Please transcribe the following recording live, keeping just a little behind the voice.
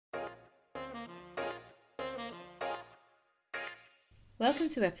Welcome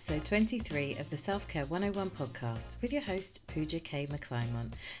to episode 23 of the Self-Care 101 podcast with your host, Puja K.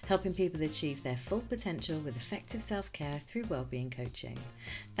 McClymont, helping people achieve their full potential with effective self-care through wellbeing coaching.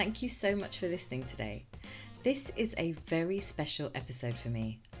 Thank you so much for listening today. This is a very special episode for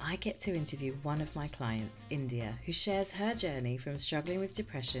me. I get to interview one of my clients, India, who shares her journey from struggling with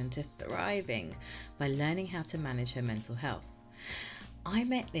depression to thriving by learning how to manage her mental health. I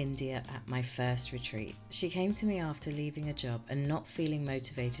met India at my first retreat. She came to me after leaving a job and not feeling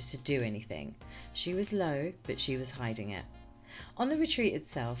motivated to do anything. She was low, but she was hiding it. On the retreat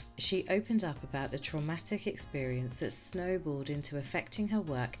itself, she opened up about a traumatic experience that snowballed into affecting her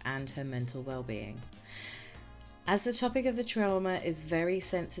work and her mental well-being. As the topic of the trauma is very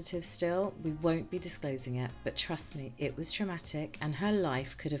sensitive still, we won't be disclosing it, but trust me, it was traumatic and her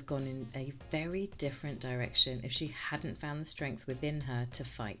life could have gone in a very different direction if she hadn't found the strength within her to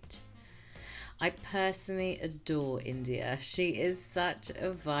fight. I personally adore India. She is such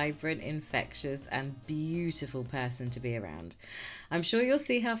a vibrant, infectious and beautiful person to be around. I'm sure you'll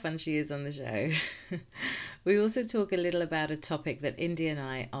see how fun she is on the show. We also talk a little about a topic that India and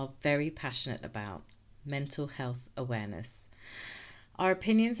I are very passionate about. Mental health awareness. Our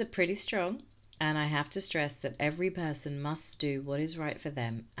opinions are pretty strong, and I have to stress that every person must do what is right for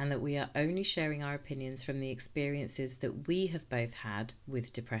them and that we are only sharing our opinions from the experiences that we have both had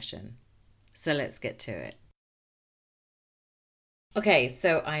with depression. So let's get to it. Okay,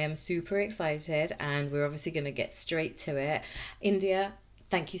 so I am super excited and we're obviously going to get straight to it. India,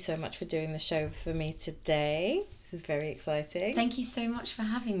 thank you so much for doing the show for me today. This is very exciting. Thank you so much for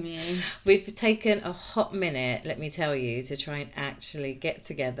having me. We've taken a hot minute, let me tell you, to try and actually get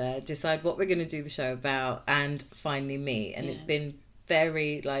together, decide what we're going to do the show about, and finally meet. And It's been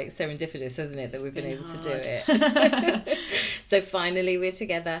very serendipitous, hasn't it, that we've been able to do it. So finally we're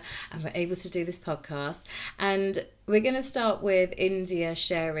together and we're able to do this podcast, and we're going to start with India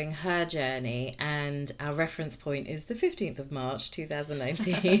sharing her journey, and our reference point is the 15th of March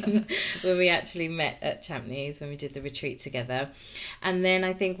 2019 when we actually met at Champneys when we did the retreat together. And then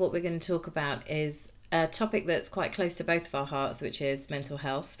I think what we're going to talk about is a topic that's quite close to both of our hearts, which is mental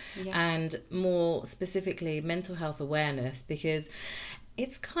health, and more specifically mental health awareness, because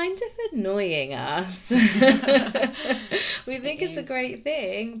it's kind of annoying us. We think it's a great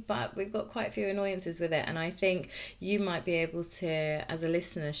thing, but we've got quite a few annoyances with it, and I think you might be able to, as a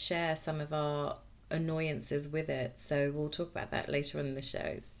listener, share some of our annoyances with it. So we'll talk about that later on in the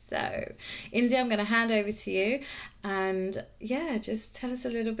show. So, India, I'm going to hand over to you, and just tell us a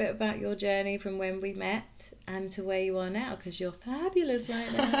little bit about your journey from when we met and to where you are now, because you're fabulous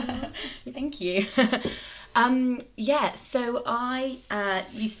right now. Thank you. So I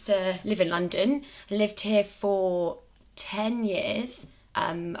used to live in London. I lived here for 10 years.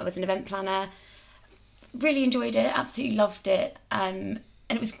 I was an event planner. Really enjoyed it, absolutely loved it. And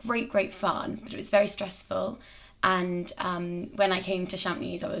it was great fun, but it was very stressful. And when I came to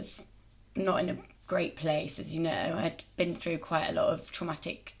Champneys, I was not in a great place, as you know. I had been through quite a lot of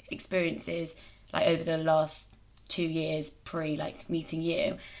traumatic experiences, over the last 2 years meeting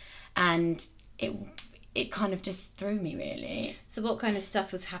you, and it kind of just threw me, really. So what kind of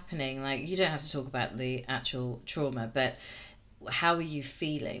stuff was happening? You don't have to talk about the actual trauma, but how were you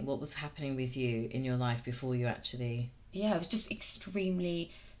feeling? What was happening with you in your life before you actually... I was just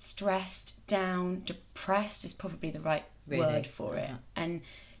extremely stressed, down, depressed is probably the right word for it. And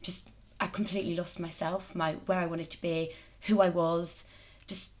just, I completely lost myself, where I wanted to be, who I was,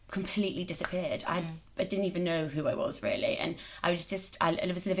 just completely disappeared. I didn't even know who I was, really. And I was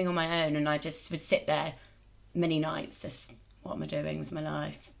living on my own, and I just would sit there many nights, just, what am I doing with my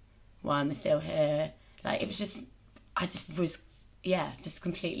life? Why am I still here? It was just, I just was just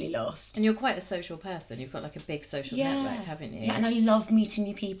completely lost. And you're quite a social person. You've got a big social network, haven't you? Yeah, and I love meeting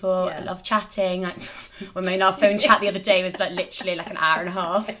new people. I love chatting. Our phone chat the other day was literally an hour and a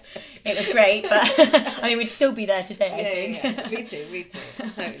half. It was great, but we'd still be there today, I think. Me too,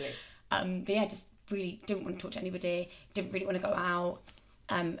 totally. Just really didn't want to talk to anybody, didn't really want to go out.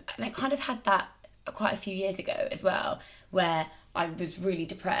 And I kind of had that quite a few years ago as well, where I was really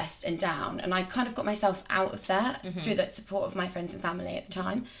depressed and down, and I kind of got myself out of that through the support of my friends and family at the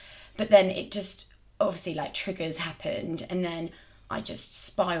time. But then it just obviously triggers happened, and then I just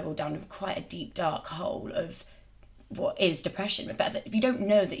spiraled down quite a deep dark hole of what is depression. But if you don't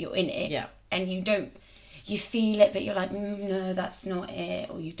know that you're in it, and you feel it, but you're no, that's not it,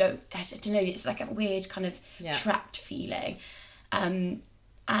 or you don't, I don't know, it's a weird kind of trapped feeling. I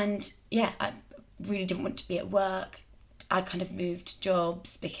really didn't want to be at work. I kind of moved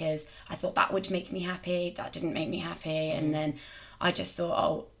jobs because I thought that would make me happy. That didn't make me happy. And then I just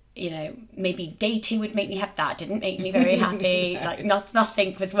thought, maybe dating would make me happy. That didn't make me very happy. Like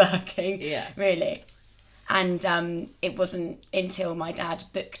nothing was working, really. And it wasn't until my dad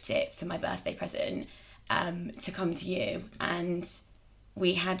booked it for my birthday present to come to you, and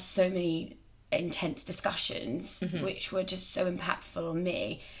we had so many intense discussions, which were just so impactful on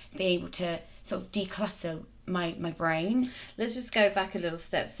me, being able to sort of declutter my brain. Let's just go back a little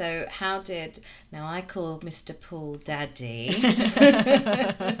step. So now I call Mr. Paul Daddy.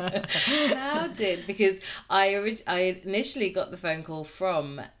 Because I initially got the phone call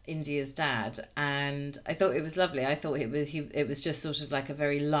from India's dad, and I thought it was lovely. I thought it was just sort of like a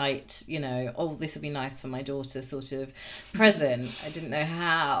very light, this would be nice for my daughter sort of present. I didn't know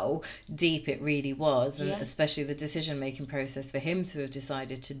how deep it really was, and especially the decision making process for him to have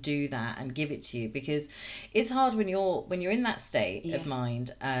decided to do that and give it to you, because it's hard when you're in that state of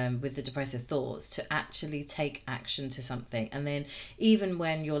mind with the depressive thoughts to actually take action to something. And then even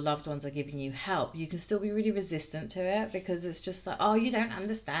when your loved ones are giving you help, you can still be really resistant to it, because it's just like, oh, you don't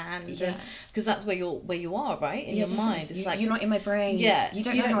understand, because that's where you are, right, in your mind. It's like, you're not in my brain. You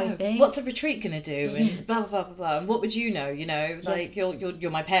don't know how I think. What's a retreat gonna do, and blah blah blah blah, and what would you know, like you're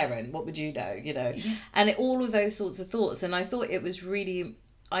my parent, what would you know, and all of those sorts of thoughts. And I thought it was really,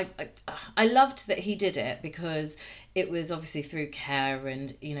 I loved that he did it, because it was obviously through care,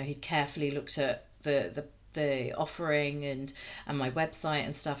 and he'd carefully looked at the offering and my website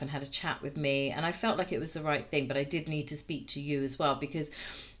and stuff, and had a chat with me, and I felt like it was the right thing. But I did need to speak to you as well, because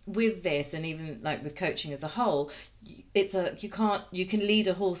with this, and even like with coaching as a whole, you can lead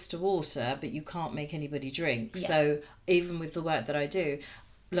a horse to water, but you can't make anybody drink. So even with the work that I do,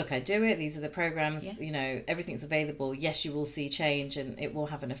 look, I do it, these are the programs, everything's available. Yes, you will see change and it will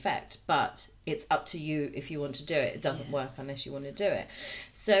have an effect, but it's up to you if you want to do it. It doesn't work unless you want to do it.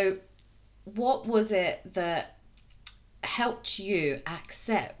 So what was it that helped you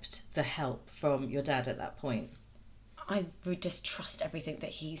accept the help from your dad at that point? I would just trust everything that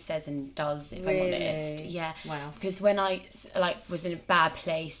he says and does, if Really? I'm honest. Yeah. Wow. Because when I was in a bad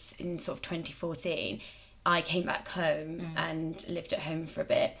place in sort of 2014, I came back home and lived at home for a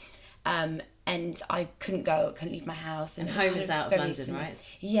bit, and I couldn't leave my house. And home is out of London, right?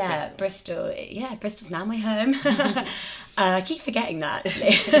 Yeah, Bristol. Yeah, Bristol's now my home. I keep forgetting that,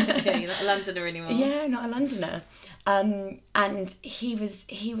 actually. Yeah, you're not a Londoner anymore. Yeah, not a Londoner. And he was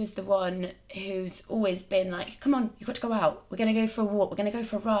the one who's always been like, come on, you've got to go out. We're going to go for a walk. We're going to go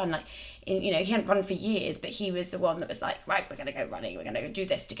for a run. Like, he hadn't run for years, but he was the one that was like, right, we're going to go running. We're going to go do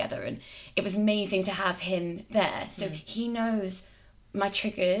this together. And it was amazing to have him there. So he knows my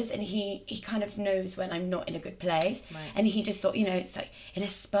triggers, and he kind of knows when I'm not in a good place. Right. And he just thought, it's like in a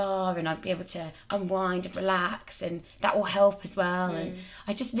spa, and I'd be able to unwind and relax, and that will help as well. And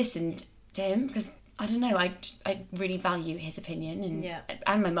I just listened to him, because I don't know, I really value his opinion,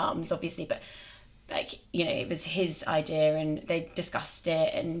 and my mum's obviously, but it was his idea, and they discussed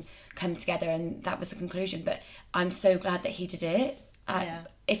it and come together, and that was the conclusion. But I'm so glad that he did it.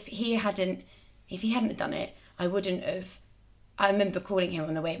 If he hadn't done it, I wouldn't have. I remember calling him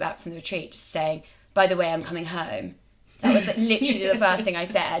on the way back from the retreat, just saying, by the way, I'm coming home. That was literally the first thing I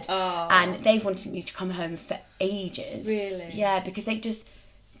said. Oh. And they wanted me to come home for ages. Really? Yeah, because I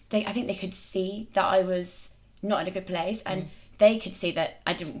think they could see that I was not in a good place, and they could see that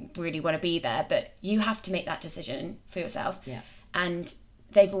I didn't really want to be there, but you have to make that decision for yourself. Yeah. And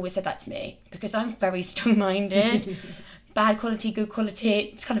they've always said that to me, because I'm very strong-minded. Bad quality, good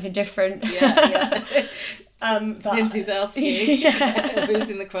quality, it's kind of indifferent. Yeah. But Depends who's asking you. Who's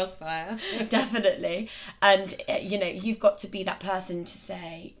in the crossfire. Definitely. And, you've got to be that person to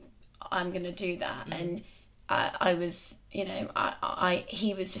say, I'm going to do that. And I was,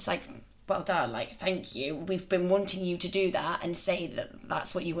 he was just like, well done, like, thank you. We've been wanting you to do that and say that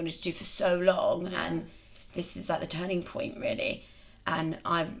that's what you wanted to do for so long. And this is like the turning point, really. And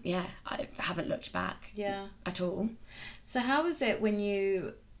I haven't looked back at all. So how was it when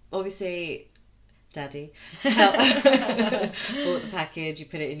you, obviously, Daddy bought the package, you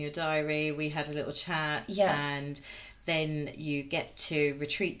put it in your diary, we had a little chat, and then you get to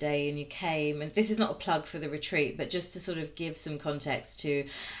retreat day and you came, and this is not a plug for the retreat, but just to sort of give some context to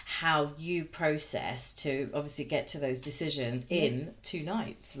how you process to obviously get to those decisions in 2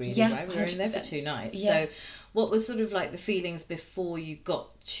 nights, really, right? We were in there for 2 nights. So what was sort of like the feelings before you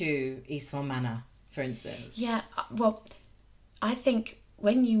got to Eastbourne Manor, for instance? Yeah, well, I think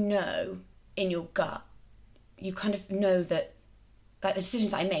when you know in your gut, you kind of know that, like, the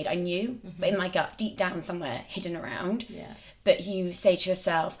decisions that I made, I knew, but in my gut, deep down somewhere, hidden around. Yeah. But you say to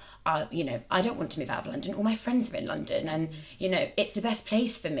yourself, I don't want to move out of London. All my friends are in London, and it's the best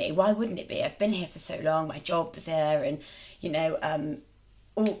place for me. Why wouldn't it be? I've been here for so long. My job's there, and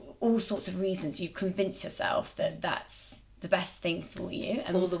all sorts of reasons you convince yourself that that's the best thing for you,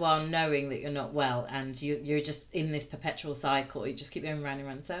 and all the while knowing that you're not well, and you're just in this perpetual cycle. You just keep going round and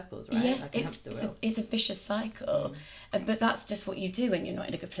round in circles, right? Yeah, like it's a vicious cycle. But that's just what you do when you're not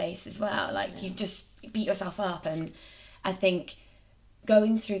in a good place as well. Like, you just beat yourself up. And I think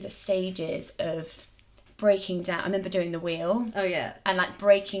going through the stages of breaking down, I remember doing the wheel. Oh yeah. And like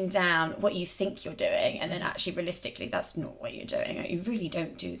breaking down what you think you're doing, and then actually realistically that's not what you're doing. Like, you really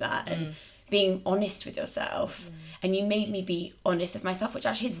don't do that. And being honest with yourself. And you made me be honest with myself, which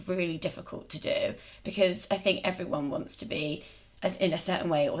actually is really difficult to do, because I think everyone wants to be in a certain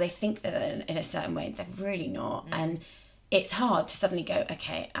way, or they think they're in a certain way, and they're really not. And it's hard to suddenly go,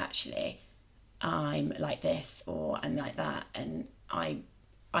 okay, actually I'm like this, or I'm like that. And I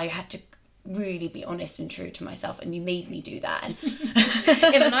had to really be honest and true to myself, and you made me do that. And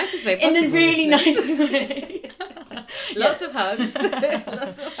in the nicest way possible. In the really nice way. Lots of hugs.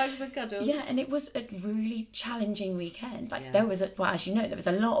 Lots of hugs and cuddles. Yeah, and it was a really challenging weekend. Like, there was, as you know, there was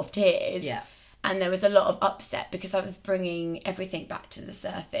a lot of tears. Yeah. And there was a lot of upset, because I was bringing everything back to the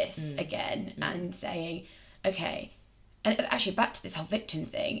surface again and saying, okay, and actually back to this whole victim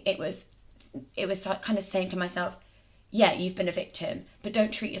thing, it was kind of saying to myself, yeah, you've been a victim, but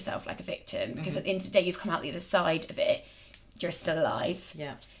don't treat yourself like a victim, because at the end of the day, you've come out the other side of it. You're still alive.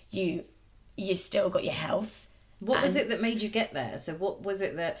 Yeah. You still got your health. What was it that made you get there? So what was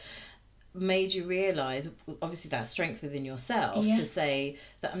it that made you realise, obviously, that strength within yourself to say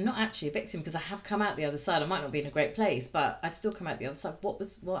that I'm not actually a victim, because I have come out the other side. I might not be in a great place, but I've still come out the other side.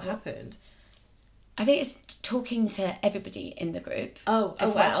 What happened? I think it's talking to everybody in the group. Well.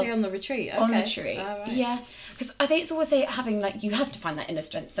 Actually on the retreat. Okay. On the retreat. Right. Yeah. Because I think it's always having, like, you have to find that inner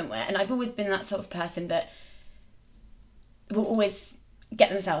strength somewhere. And I've always been that sort of person that will always get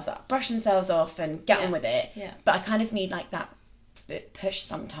themselves up, brush themselves off and get on with it. Yeah. But I kind of need, like, that push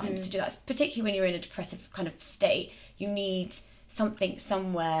sometimes to do that. Particularly when you're in a depressive kind of state, you need something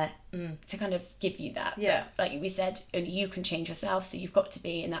somewhere to kind of give you that. Yeah. But like we said, only you can change yourself, so you've got to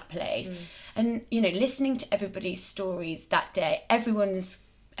be in that place. And, you know, listening to everybody's stories that day, everyone's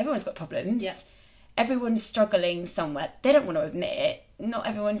got problems. Yeah. Everyone's struggling somewhere. They don't want to admit it. Not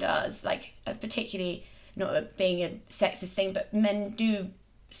everyone does. Like, particularly not being a sexist thing, but men do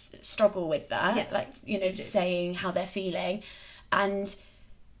struggle with that. Yeah, like, you know, just saying how they're feeling. And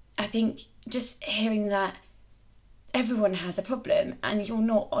I think just hearing that everyone has a problem and you're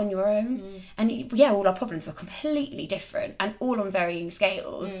not on your own. And all our problems were completely different and all on varying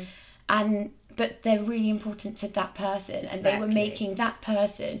scales. But they're really important to that person, and they were making that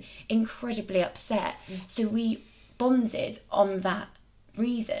person incredibly upset. So we bonded on that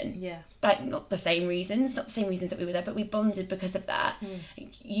reason. Yeah. Like, not the same reasons that we were there, but we bonded because of that.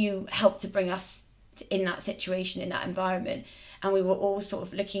 You helped to bring us in that situation, in that environment, and we were all sort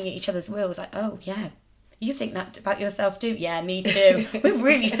of looking at each other's wills like, oh yeah, you think that about yourself too? Yeah, me too. We're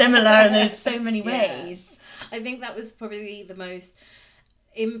really similar in there's so many ways. I think that was probably the most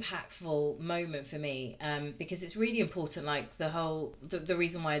impactful moment for me, because it's really important. Like, the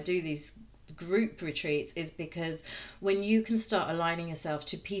reason why I do these group retreats is because when you can start aligning yourself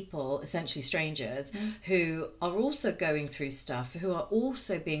to people, essentially strangers, who are also going through stuff, who are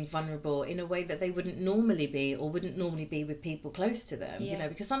also being vulnerable in a way that they wouldn't normally be, or wouldn't normally be with people close to them, you know,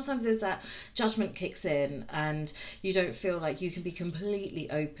 because sometimes there's that judgment kicks in and you don't feel like you can be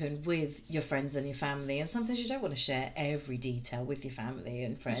completely open with your friends and your family, and sometimes you don't want to share every detail with your family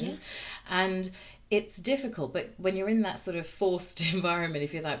and friends, and it's difficult. But when you're in that sort of forced environment,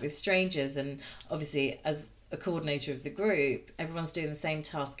 if you like, with strangers, and obviously as a coordinator of the group, everyone's doing the same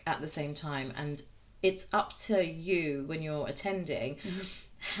task at the same time, and it's up to you when you're attending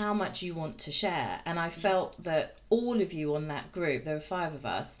how much you want to share. And I felt that all of you on that group, there were 5 of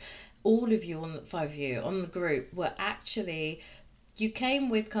us, all of you on the 5 of you on the group were actually, you came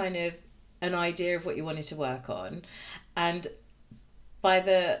with kind of an idea of what you wanted to work on, and by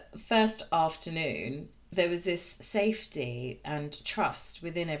the first afternoon, there was this safety and trust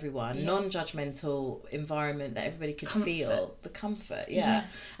within everyone, non-judgmental environment that everybody could feel the comfort, and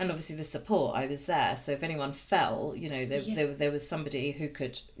obviously the support. I was there, so if anyone fell, you know, there was somebody who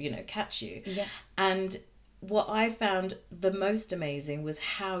could, you know, catch you. And what I found the most amazing was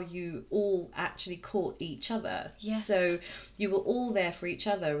how you all actually caught each other. So you were all there for each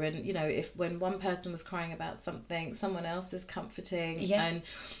other, and, you know, when one person was crying about something, someone else was comforting. And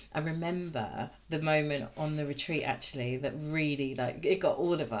I remember the moment on the retreat actually that really, like, it got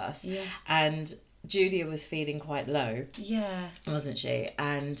all of us. And Julia was feeling quite low, wasn't she?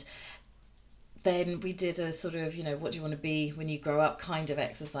 And then we did a sort of, you know, what do you want to be when you grow up kind of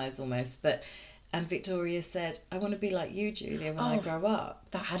exercise almost, but and Victoria said, I want to be like you, Julia, when I grow up.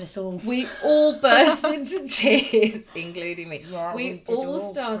 That had us all. We all burst into tears, including me. Yeah, we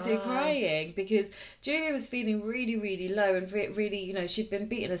all started crying because Julia was feeling really, really low and really, you know, she'd been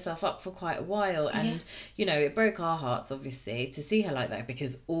beating herself up for quite a while. And, you know, it broke our hearts, obviously, to see her like that,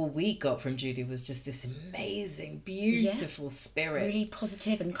 because all we got from Julia was just this amazing, beautiful spirit. Really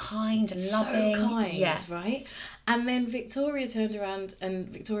positive and kind and loving. So kind, right? And then Victoria turned around, and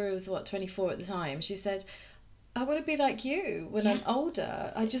Victoria was, 24 at the time. She said, I want to be like you when I'm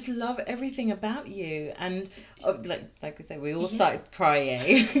older. I just love everything about you. And like we said, we all started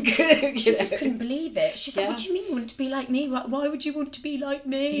crying. She just couldn't believe it. She's like, what do you mean you want to be like me? Why would you want to be like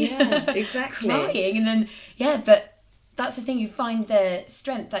me? Yeah, exactly. Crying. And then, but that's the thing, you find the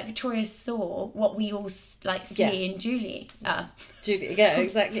strength. Like Victoria saw what we all see in Julie. Julie, yeah,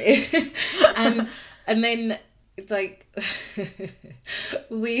 exactly. and then like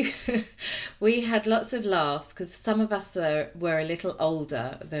we had lots of laughs because some of us were a little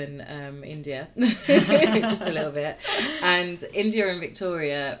older than India, just a little bit, and India and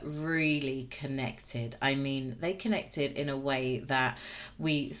Victoria really connected. I mean, they connected in a way that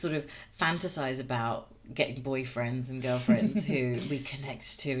we sort of fantasize about getting boyfriends and girlfriends who we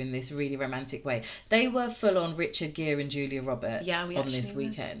connect to in this really romantic way. They were full on Richard Gere and Julia Roberts on this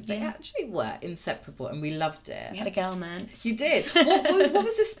weekend. They actually were inseparable, and we loved it. We had a girl man. You did. What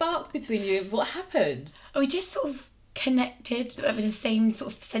was the spark between you? What happened? We just sort of connected with the same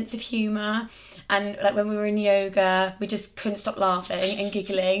sort of sense of humour, and like when we were in yoga, we just couldn't stop laughing and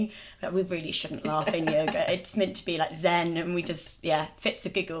giggling. Like, we really shouldn't laugh in yoga. It's meant to be like zen, and we just fits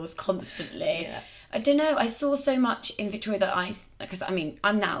of giggles constantly. I don't know, I saw so much in Victoria that because I mean,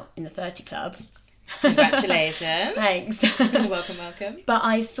 I'm now in the 30 club. Congratulations. Thanks. Welcome. But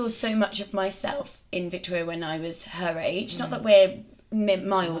I saw so much of myself in Victoria when I was her age. Not that we're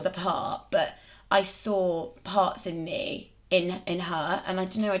miles apart, but I saw parts in me in her, and I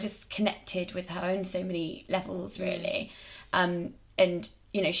don't know, I just connected with her on so many levels, really. And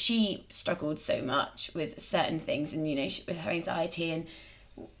you know, she struggled so much with certain things, and you know, with her anxiety, and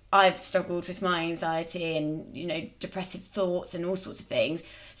I've struggled with my anxiety and, you know, depressive thoughts and all sorts of things.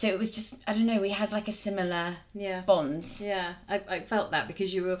 So it was just, I don't know, we had like a similar bond. Yeah, I felt that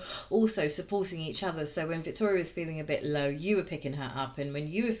because you were also supporting each other. So when Victoria was feeling a bit low, you were picking her up. And when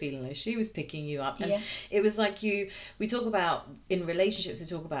you were feeling low, she was picking you up. And it was like we talk about, in relationships, we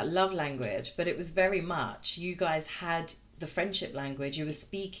talk about love language, but it was very much, you guys had the friendship language. You were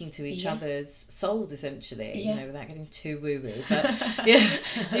speaking to each other's souls, essentially, you know, without getting too woo-woo, but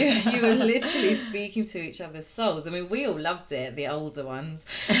you were literally speaking to each other's souls. I mean, we all loved it, the older ones.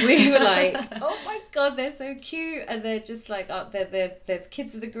 We were like, oh my god, they're so cute, and they're just like, they're the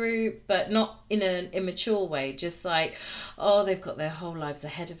kids of the group, but not in an immature way, just like, oh, they've got their whole lives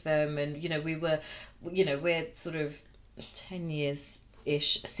ahead of them. And you know, we're sort of 10 years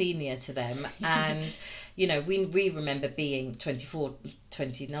ish senior to them, and you know, we remember being 24,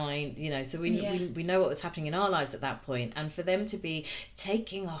 29, you know, so we know what was happening in our lives at that point, and for them to be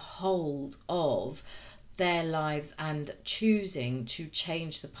taking a hold of their lives and choosing to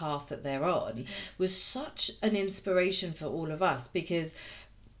change the path that they're on was such an inspiration for all of us, because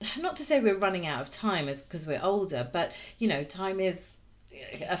not to say we're running out of time because we're older, but you know, time is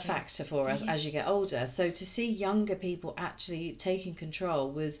a factor for us as you get older. So to see younger people actually taking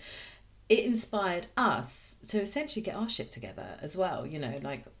control it inspired us to essentially get our shit together as well. You know,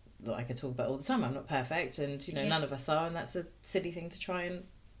 like I could talk about all the time, I'm not perfect, and you know, none of us are, and that's a silly thing to try and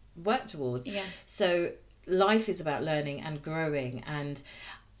work towards. So life is about learning and growing, and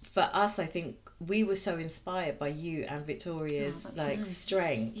for us, I think we were so inspired by you and Victoria's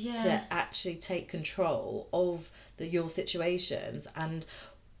strength to actually take control of your situations and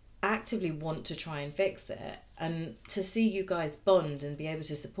actively want to try and fix it, and to see you guys bond and be able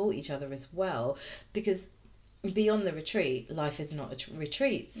to support each other as well, because beyond the retreat, life is not a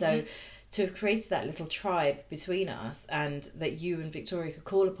retreat. So to have created that little tribe between us, and that you and Victoria could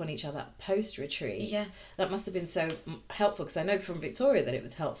call upon each other post-retreat, that must have been so helpful, because I know from Victoria that it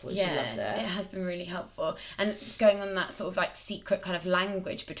was helpful. She loved it. It has been really helpful. And going on that sort of like secret kind of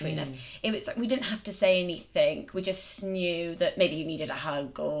language between us, it was like we didn't have to say anything, we just knew that maybe you needed a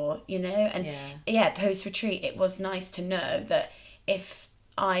hug, or you know, and post-retreat it was nice to know that if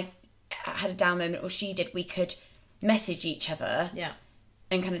I had a down moment or she did, we could message each other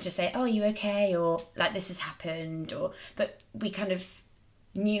and kind of just say, oh, are you okay? Or like, this has happened. But we kind of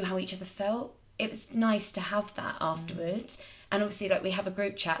knew how each other felt. It was nice to have that afterwards. And obviously, like, we have a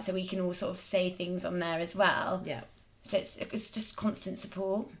group chat, so we can all sort of say things on there as well. So it's just constant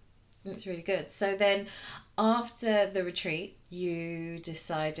support. That's really good. So then after the retreat, you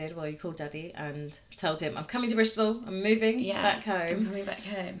decided, well, you called Daddy and told him, I'm coming to Bristol, I'm moving back home. I'm coming back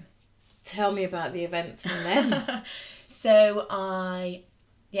home. Tell me about the events from then. So I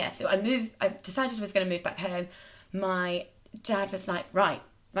decided I was going to move back home. My dad was like, right,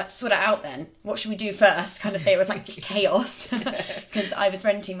 let's sort it out then. What should we do first? Kind of thing. It was like chaos because I was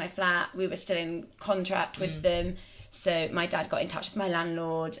renting my flat. We were still in contract with them. So my dad got in touch with my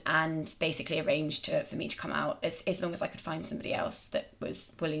landlord and basically arranged for me to come out as long as I could find somebody else that was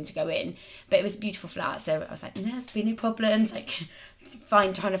willing to go in. But it was a beautiful flat, so I was like, there's been no problems. Like,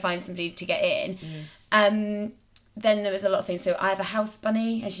 trying to find somebody to get in. Then there was a lot of things. So I have a house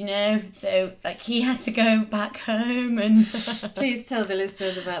bunny, as you know. So like he had to go back home and. Please tell the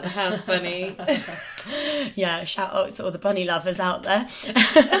listeners about the house bunny. Yeah, shout out to all the bunny lovers out there.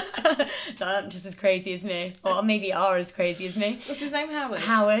 That aren't just as crazy as me, or maybe are as crazy as me. What's his name? Howard.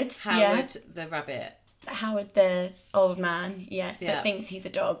 Howard, the rabbit. Howard, the old man, that thinks he's a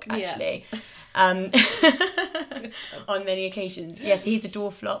dog, actually. Yeah. On many occasions. Yes, he's a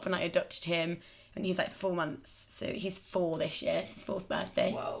dwarf flop, and I adopted him when he's like 4 months. So he's 4 this year, his 4th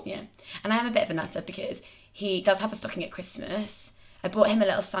birthday. Whoa. Yeah. And I am a bit of a nutter because he does have a stocking at Christmas. I bought him a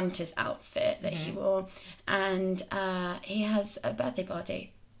little Santa's outfit that he wore, and he has a birthday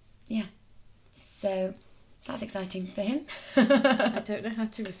party. Yeah. So that's exciting for him. I don't know how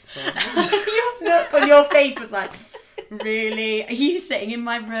to respond. Your look on your face was like, really? Are you sitting in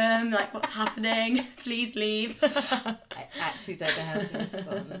my room? Like, what's happening? Please leave. I actually don't know how to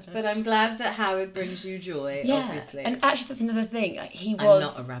respond. But I'm glad that Howard brings you joy, obviously. And actually, that's another thing. Like, I'm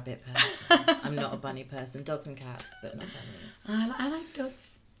not a rabbit person. I'm not a bunny person. Dogs and cats, but not bunnies. I like dogs.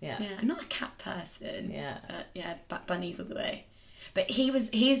 Yeah. I'm not a cat person. Yeah. But bunnies all the way. But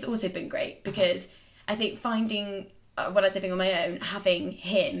he's also been great because I think finding, when I was living on my own, having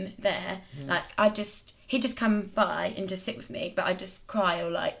him there, like, he'd just come by and just sit with me, but I'd just cry or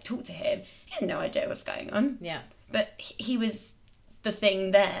like talk to him. He had no idea what's going on. Yeah. But he was the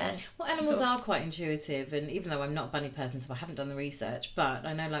thing there. Well, animals are quite intuitive, and even though I'm not a bunny person, so I haven't done the research, but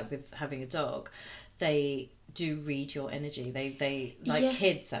I know, like, with having a dog, they do read your energy. They like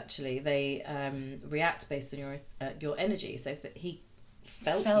kids, actually, they react based on your energy. So if he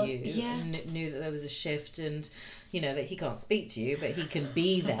felt you and knew that there was a shift, and that he can't speak to you, but he can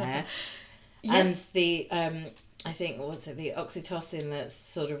be there. And the I think, the oxytocin that's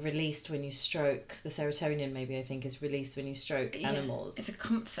sort of released when you stroke, the serotonin maybe, I think, is released when you stroke animals. It's a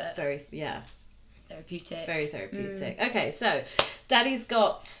comfort. It's very therapeutic. Very therapeutic. Okay, so Daddy's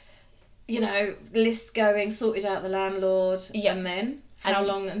got lists going, sorted out the landlord, and then how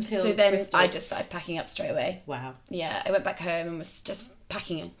long until? So then Bristol? I just started packing up straight away. Wow. Yeah, I went back home and was just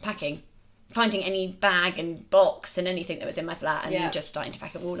packing, finding any bag and box and anything that was in my flat, and then just starting to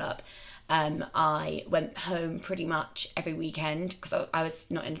pack it all up. I went home pretty much every weekend because I was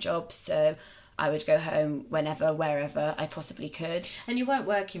not in a job, so I would go home whenever, wherever I possibly could. And you weren't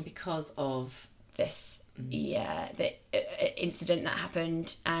working because of this, the incident that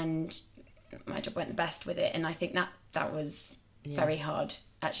happened, and my job went the best with it, and I think that was very hard,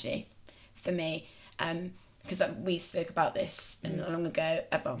 actually, for me, because we spoke about this not long ago,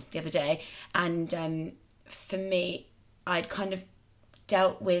 the other day, and for me, I'd kind of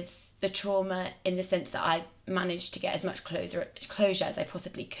dealt with the trauma in the sense that I managed to get as much closure as I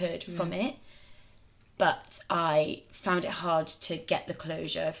possibly could from it, but I found it hard to get the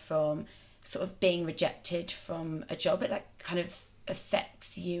closure from sort of being rejected from a job. It kind of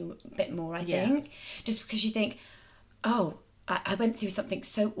affects you a bit more, I think, just because you think, I went through something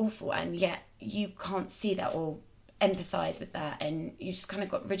so awful, and yet you can't see that or empathise with that, and you just kind of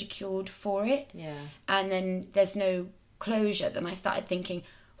got ridiculed for it. Yeah. And then there's no closure. Then I started thinking,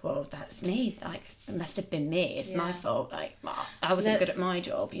 well, that's me. Like, it must have been me. It's my fault. Like, I wasn't good at my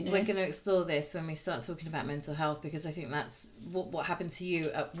job, We're going to explore this when we start talking about mental health, because I think that's what happened to you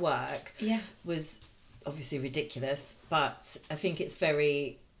at work was obviously ridiculous, but I think it's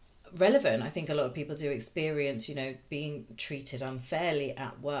very relevant. I think a lot of people do experience, being treated unfairly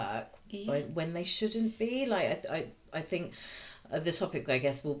at work when they shouldn't be. Like, I think the topic, I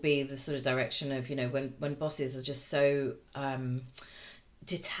guess, will be the sort of direction of, when bosses are just so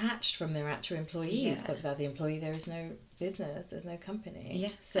detached from their actual employees, but without the employee there is no business, there's no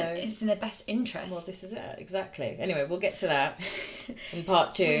company. So it's in their best interest. Well, this is it, exactly. Anyway, we'll get to that in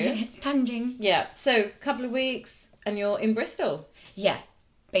part 2. Tanging. So a couple of weeks and you're in Bristol.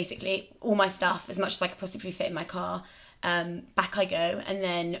 Basically all my stuff, as much as I could possibly fit in my car, back I go. And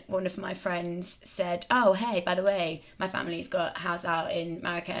then one of my friends said, oh, hey, by the way, my family's got a house out in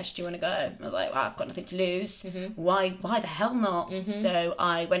Marrakesh, do you want to go? I was like, well, I've got nothing to lose. Why the hell not? So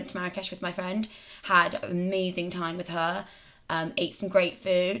I went to Marrakesh with my friend, had an amazing time with her. ate some great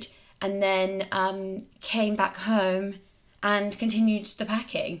food, and then came back home and continued the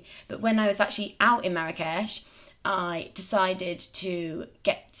packing. But when I was actually out in Marrakesh, I decided to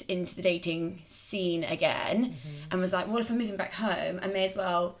get into the dating scene again, and was like, well, if I'm moving back home, I may as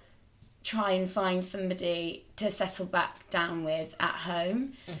well try and find somebody to settle back down with at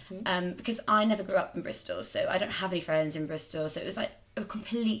home, because I never grew up in Bristol, so I don't have any friends in Bristol, so it was like a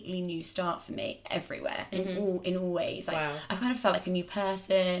completely new start for me everywhere, in all ways. Like, wow. I kind of felt like a new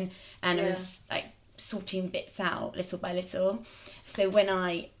person, and I was like sorting bits out little by little. So when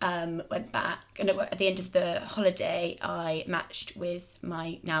I went back, and at the end of the holiday, I matched with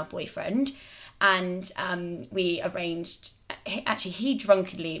my now boyfriend, and we arranged, actually he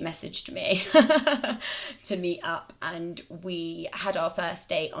drunkenly messaged me to meet up, and we had our first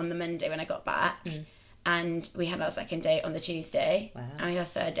date on the Monday when I got back, and we had our second date on the Tuesday, and we had our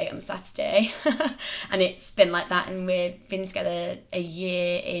third date on the Saturday, and it's been like that, and we've been together a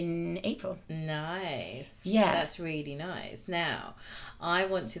year in April. Nice. Yeah. That's really nice. Now,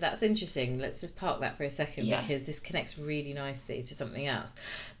 that's interesting. Let's just park that for a second, because this connects really nicely to something else.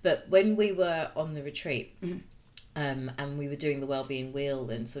 But when we were on the retreat, and we were doing the Wellbeing wheel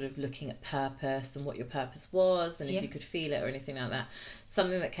and sort of looking at purpose and what your purpose was, and if you could feel it or anything like that,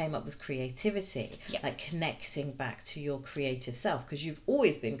 something that came up was creativity, like connecting back to your creative self, because you've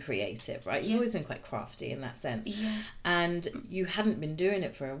always been creative, right? You've always been quite crafty in that sense, and you hadn't been doing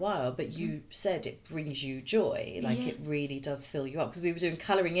it for a while, but you said it brings you joy, like it really does fill you up, because we were doing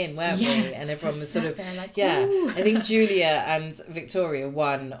colouring in, weren't we? And everyone was sort of like, I think Julia and Victoria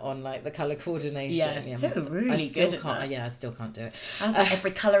won on like the colour coordination. They were really good at that. I still can't do it. I was like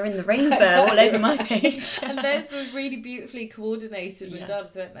every colour in the rainbow all over my page. And theirs were really beautifully coordinated and done,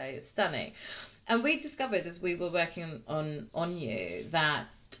 weren't they? It's stunning. And we discovered as we were working on you that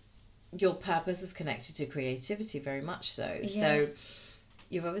your purpose was connected to creativity, very much so. So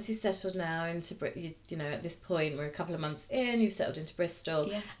you've obviously settled now into, you know, at this point we're a couple of months in, you've settled into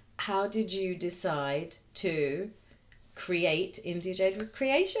Bristol. How did you decide to create Indie Jade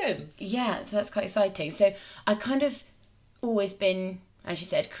Creations? So that's quite exciting. So I kind of always been, as you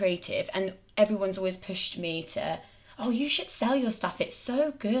said, creative, and everyone's always pushed me to, oh, you should sell your stuff, it's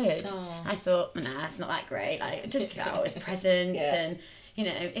so good. I thought, nah, it's not that great, like just give out as presents, and you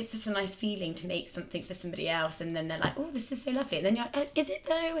know, it's just a nice feeling to make something for somebody else, and then they're like, oh, this is so lovely, and then you're like, is it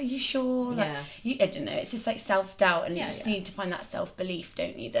though, are you sure? Like, I don't know, it's just like self-doubt, and you just need to find that self-belief,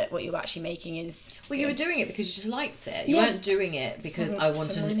 don't you, that what you're actually making is well, you were doing it because you just liked it. You weren't doing it because I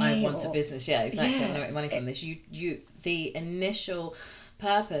want a business. I want to make money from this. The initial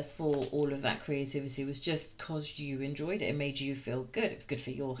purpose for all of that creativity was just because you enjoyed it. It made you feel good. It was good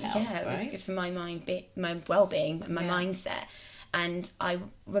for your health. It was good for my mind, my well-being, my mindset. And I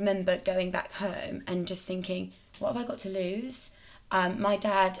remember going back home and just thinking, what have I got to lose? My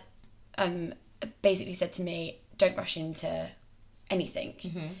dad basically said to me, don't rush into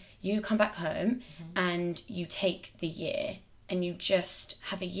anything. You come back home and you take the year, and you just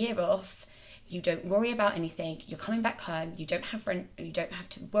have a year off. You don't worry about anything. You're coming back home. You don't have rent. You don't have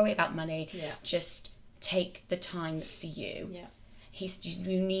to worry about money. Just take the time for you.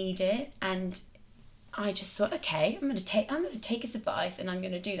 You need it. And I just thought, okay, I'm gonna take his advice, and I'm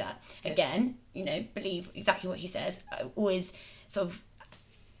gonna do that. Again, you know, believe exactly what he says. I always sort of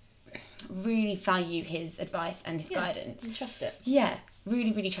really value his advice and his guidance. And trust it.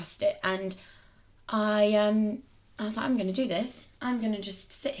 Really, really trust it. And I was like, I'm gonna do this. I'm gonna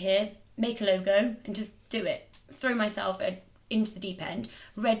just sit here, make a logo, and just do it. Throw myself into the deep end.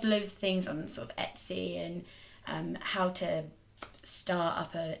 Read loads of things on sort of Etsy, and how to start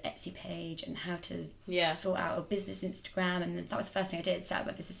up a Etsy page, and how to sort out a business Instagram, and that was the first thing I did, set up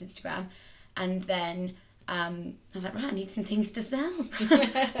my business Instagram. And then I was like, right, I need some things to sell.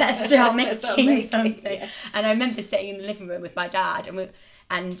 Better start making something. And I remember sitting in the living room with my dad,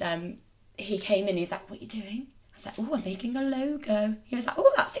 and he came in, he's like, what are you doing? I was like, oh, I'm making a logo. He was like,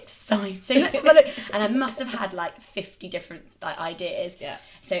 oh, that's exciting. Let's have a look. And I must have had like 50 different like ideas.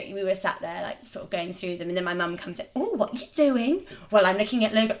 So we were sat there like sort of going through them, and then my mum comes in, oh, what are you doing? Well, I'm looking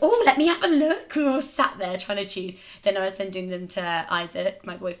at logo. Oh, let me have a look. We were all sat there trying to choose. Then I was sending them to Isaac,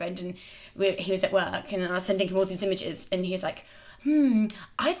 my boyfriend, and he was at work, and then I was sending him all these images, and he was like,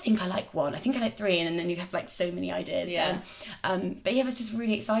 I think I like one, I think I like three, and then you have like so many ideas. But it was just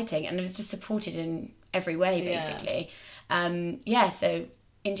really exciting, and it was just supported in every way, basically. So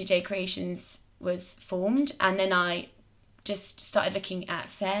Indie Jade Creations was formed, and then I just started looking at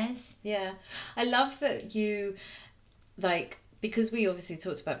fairs. I love that you, like, because we obviously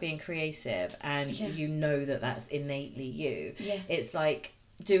talked about being creative, and you know that that's innately you. It's like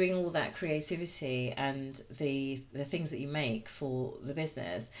doing all that creativity and the things that you make for the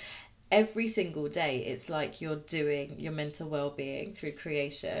business, every single day it's like you're doing your mental well-being through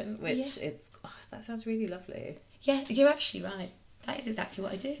creation, which that sounds really lovely. Yeah, you're actually right. That is exactly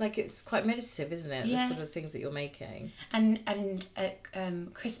what I do. Like, it's quite meditative, isn't it? Yeah. The sort of things that you're making. And at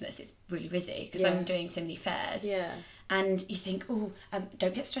Christmas it's really busy because I'm doing so many fairs. Yeah. And you think,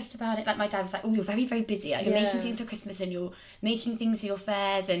 don't get stressed about it. Like, my dad was like, you're very, very busy. Like, you're making things for Christmas and you're making things for your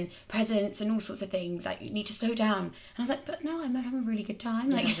fairs and presents and all sorts of things. Like, you need to slow down. And I was like, but no, I'm having a really good time.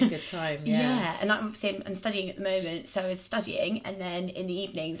 Like, having a good time, yeah. And I'm studying at the moment. So I was studying, and then in the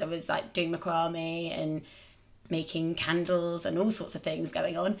evenings I was like doing macrame and making candles and all sorts of things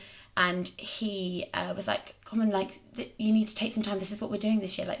going on. And he was like, come on, like, you need to take some time. This is what we're doing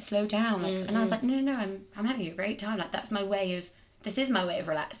this year. Like, slow down. Like, and I was like, no, I'm having a great time. Like, this is my way of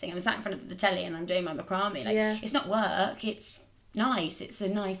relaxing. I'm sat in front of the telly and I'm doing my macrame. Like, it's not work. It's nice. It's a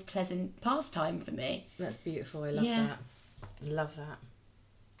nice, pleasant pastime for me. That's beautiful. I love that. Love that.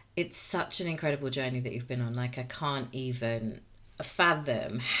 It's such an incredible journey that you've been on. Like, I can't even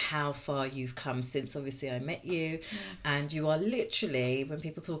fathom how far you've come since obviously I met you. And you are literally, when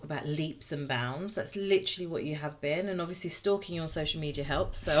people talk about leaps and bounds, that's literally what you have been. And obviously stalking you on social media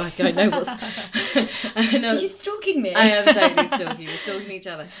helps, so I know what's I know. Are you stalking me? I am totally stalking. We're stalking each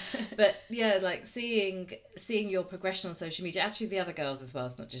other. But yeah, like seeing your progression on social media, actually the other girls as well,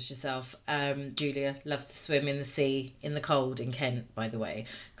 it's not just yourself. Julia loves to swim in the sea in the cold in Kent, by the way.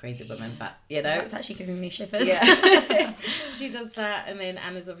 Crazy woman, but you know, that's actually giving me shivers. She does that. And then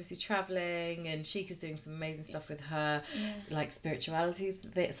Anna's obviously traveling, and Chica's doing some amazing stuff with her like spirituality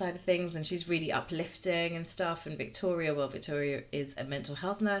side of things, and she's really uplifting and stuff. And Victoria is a mental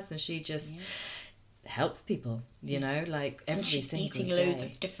health nurse, and she just helps people, you know, like every single eating day. Loads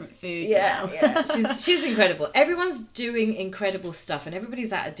of different food now. She's incredible. Everyone's doing incredible stuff, and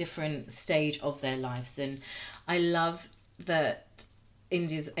everybody's at a different stage of their lives. And I love that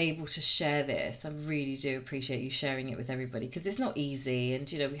India's able to share this. I really do appreciate you sharing it with everybody, because it's not easy,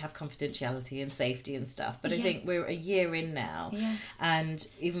 and you know, we have confidentiality and safety and stuff, but I think we're a year in now, and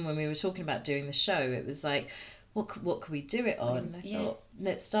even when we were talking about doing the show, it was like, what could we do it on? I thought,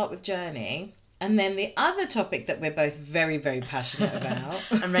 let's start with journey. And then the other topic that we're both very, very passionate about,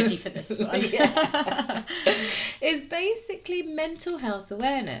 I'm ready for this one, is basically mental health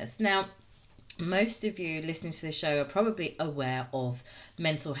awareness. Now, most of you listening to the show are probably aware of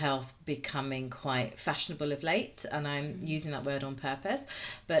mental health becoming quite fashionable of late, and I'm using that word on purpose.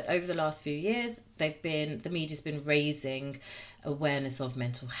 But over the last few years, the media's been raising awareness of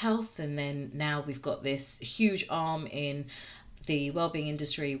mental health, and then now we've got this huge arm in the wellbeing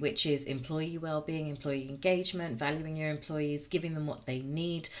industry, which is employee wellbeing, employee engagement, valuing your employees, giving them what they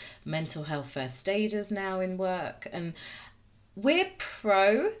need, mental health first aiders now in work, and we're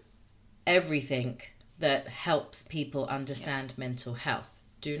pro everything that helps people understand mental health.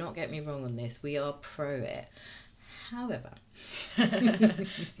 Do not get me wrong on this. We are pro it. However,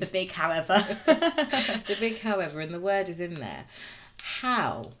 the big however. The big however, and the word is in there.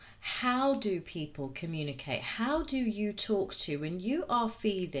 How do people communicate? How do you talk to when you are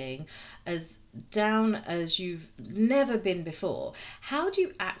feeling as down as you've never been before? How do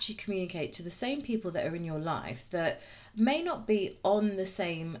you actually communicate to the same people that are in your life that may not be on the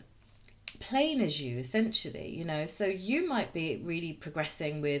same plane as you, essentially, you know? So you might be really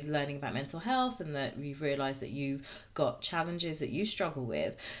progressing with learning about mental health, and that you've realized that you've got challenges that you struggle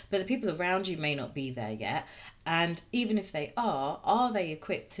with, but the people around you may not be there yet. And even if they are they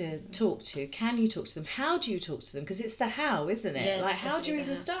equipped to talk to? Can you talk to them? How do you talk to them? Because it's the how, isn't it? Like, how do you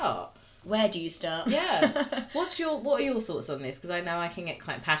even start? Where do you start? Yeah. What are your thoughts on this? Because I know I can get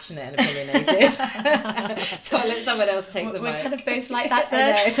quite passionate and opinionated. So I'll let someone else take the mic. We're kind of both like that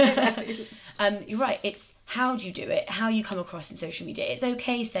there. You're right. It's how do you do it? How you come across in social media. It's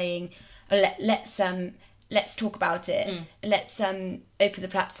okay saying, let's talk about it. Let's open the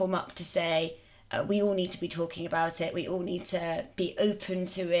platform up to say, we all need to be talking about it. We all need to be open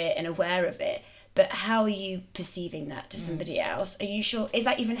to it and aware of it. But how are you perceiving that to somebody else? Are you sure? Is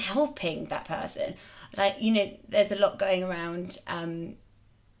that even helping that person? Like, you know, there's a lot going around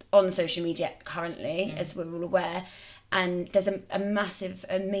on social media currently, as we're all aware. And there's a massive,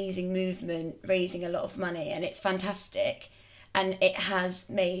 amazing movement raising a lot of money, and it's fantastic. And it has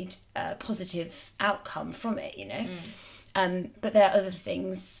made a positive outcome from it, you know. But there are other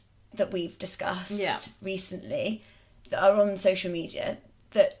things that we've discussed recently that are on social media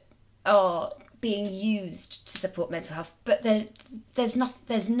that are being used to support mental health, but there's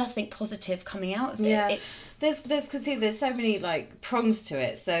nothing positive coming out of it. There's so many like prongs to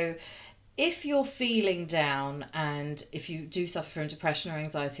it. So if you're feeling down, and if you do suffer from depression or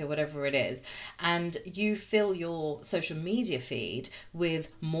anxiety or whatever it is, and you fill your social media feed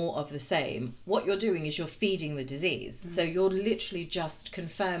with more of the same, what you're doing is you're feeding the disease. So you're literally just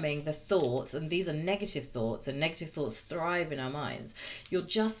confirming the thoughts, and these are negative thoughts, and negative thoughts thrive in our minds. You're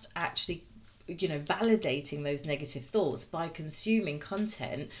just actually validating those negative thoughts by consuming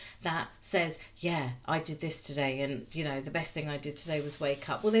content that says, yeah, I did this today, and the best thing I did today was wake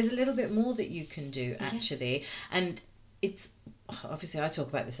up. Well, there's a little bit more that you can do actually, and it's obviously, I talk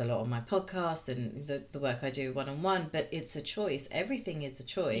about this a lot on my podcast and the work I do one-on-one, but it's a choice. Everything is a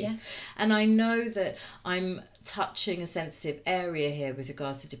choice. And I know that I'm touching a sensitive area here with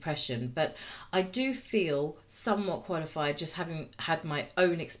regards to depression, but I do feel somewhat qualified, just having had my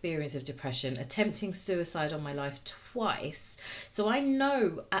own experience of depression, attempting suicide on my life twice. So I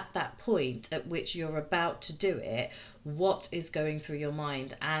know at that point at which you're about to do it, what is going through your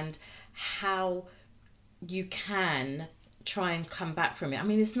mind and how you can try and come back from it. I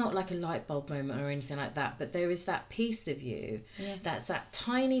mean, it's not like a light bulb moment or anything like that, but there is that piece of you, that's that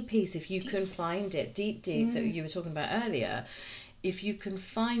tiny piece, if you can find it deep that you were talking about earlier, if you can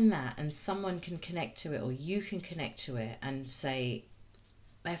find that and someone can connect to it, or you can connect to it and say,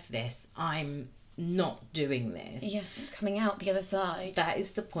 F this, I'm not doing this, coming out the other side, that is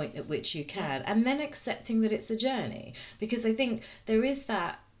the point at which you can, and then accepting that it's a journey. Because I think there is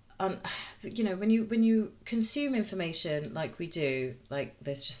that when you consume information like we do, like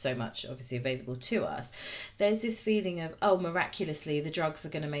there's just so much obviously available to us, there's this feeling of, oh, miraculously the drugs are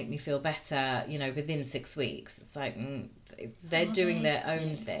going to make me feel better within 6 weeks. It's like they're doing their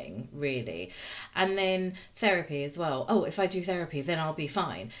own thing, really. And then therapy as well. Oh, if I do therapy then I'll be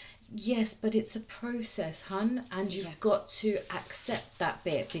fine. Yes, but it's a process, hun, and you've got to accept that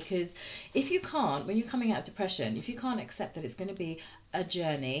bit, because if you can't, when you're coming out of depression, if you can't accept that it's going to be a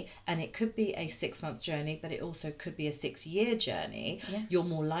journey, and it could be a 6-month journey, but it also could be a 6-year journey, you're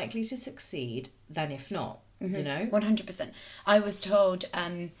more likely to succeed than if not, 100%. I was told,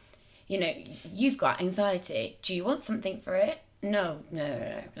 you've got anxiety. Do you want something for it? No.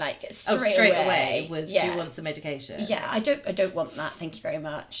 Like straight away was, do you want some medication? Yeah, I don't want that. Thank you very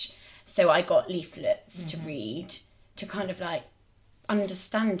much. So I got leaflets to read to kind of like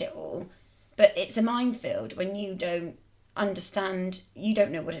understand it all. But it's a minefield when you don't understand. You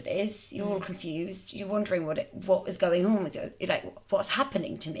don't know what it is. You're all confused. You're wondering what is going on with you. Like, what's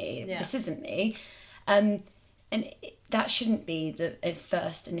happening to me? This isn't me. That shouldn't be the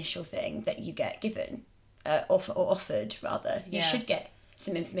first initial thing that you get given. Offered rather. You should get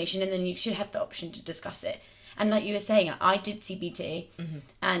some information, and then you should have the option to discuss it. And like you were saying, I did CBT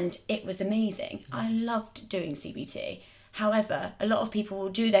and it was amazing. I loved doing CBT. However, a lot of people will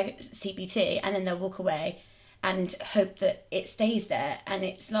do their CBT and then they'll walk away and hope that it stays there and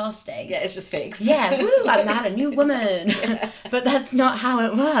it's lasting. Yeah, it's just fixed. Yeah, woo, I'm now a new woman. But that's not how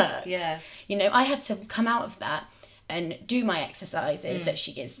it works. Yeah. I had to come out of that and do my exercises that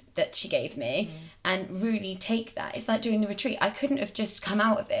she gave me and really take that. It's like doing the retreat. I couldn't have just come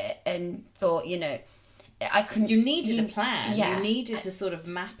out of it and thought, I couldn't. You needed a plan. Yeah. You needed to sort of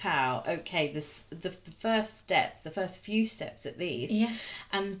map out, okay, the first steps, the first few steps at least. Yeah.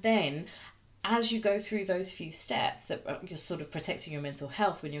 And then as you go through those few steps, that you're sort of protecting your mental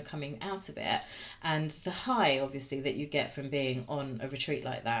health when you're coming out of it, and the high obviously that you get from being on a retreat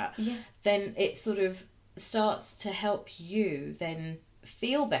like that, then it sort of starts to help you then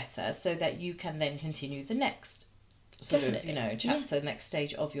feel better, so that you can then continue the next sort of chapter, next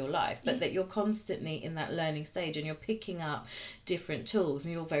stage of your life, but that you're constantly in that learning stage and you're picking up different tools,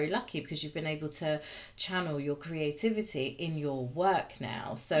 and you're very lucky because you've been able to channel your creativity in your work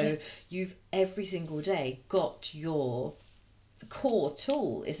now, so you've every single day got your core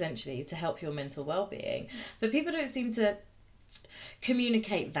tool essentially to help your mental well-being. But people don't seem to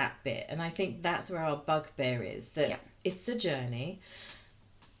communicate that bit, and I think that's where our bugbear is, that it's a journey.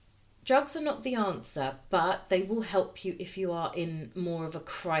 Drugs are not the answer, but they will help you if you are in more of a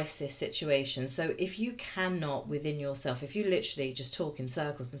crisis situation. So if you cannot within yourself, if you literally just talk in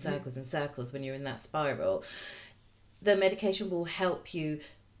circles and circles and circles when you're in that spiral, the medication will help you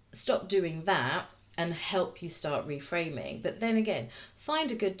stop doing that and help you start reframing. But then again,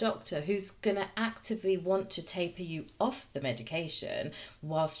 find a good doctor who's going to actively want to taper you off the medication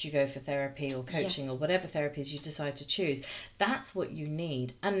whilst you go for therapy or coaching or whatever therapies you decide to choose. That's what you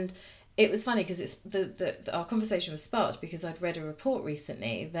need. And it was funny because it's our conversation was sparked because I'd read a report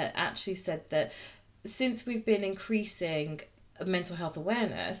recently that actually said that since we've been increasing mental health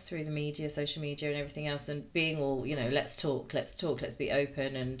awareness through the media, social media and everything else, and being all, let's talk, let's be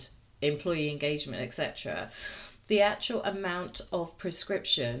open, and employee engagement, etc., the actual amount of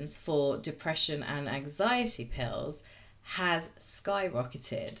prescriptions for depression and anxiety pills has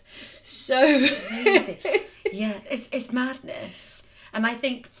skyrocketed. So amazing. Yeah, it's madness. And I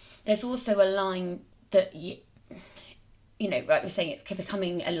think there's also a line that you know, like we're saying, it's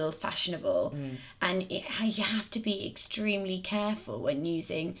becoming a little fashionable, and you have to be extremely careful when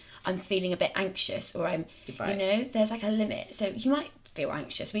using I'm feeling a bit anxious, or I'm, you know, there's like a limit. So you might feel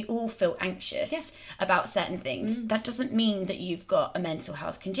anxious. We all feel anxious about certain things. That doesn't mean that you've got a mental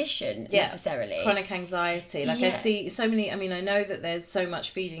health condition necessarily. Chronic anxiety. Like I see so many, I mean, I know that there's so much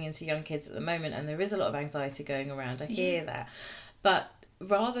feeding into young kids at the moment, and there is a lot of anxiety going around. I hear that. But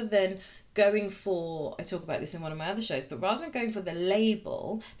rather than going for, I talk about this in one of my other shows, but rather than going for the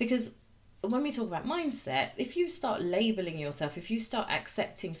label, because when we talk about mindset, if you start labeling yourself, if you start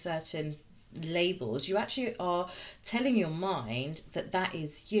accepting certain labels, you actually are telling your mind that that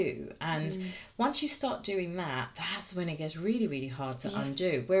is you. And once you start doing that, that's when it gets really, really hard to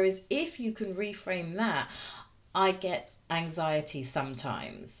undo. Whereas if you can reframe that, I get anxiety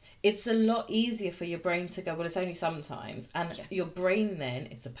sometimes, it's a lot easier for your brain to go, well, it's only sometimes. And your brain then,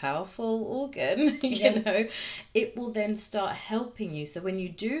 it's a powerful organ, you know, it will then start helping you. So when you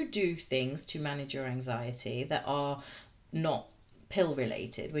do things to manage your anxiety that are not pill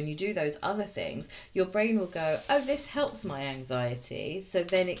related, when you do those other things, your brain will go, oh, this helps my anxiety. So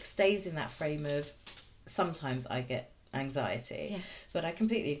then it stays in that frame of sometimes I get anxiety. But I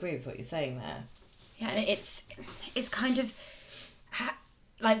completely agree with what you're saying there. Yeah, and it's kind of,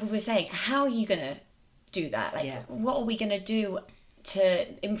 like we were saying, how are you going to do that? Like, what are we going to do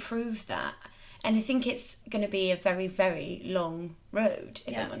to improve that? And I think it's going to be a very, very long road,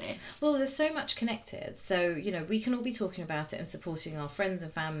 if I'm honest. Well, there's so much connected. So, you know, we can all be talking about it and supporting our friends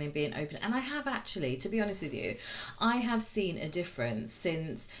and family and being open. And I have actually, to be honest with you, I have seen a difference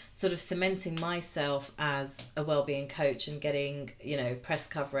since sort of cementing myself as a wellbeing coach and getting, you know, press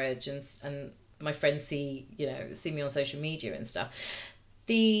coverage and my friends see me on social media and stuff.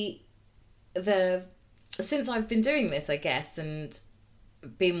 Since I've been doing this, I guess, and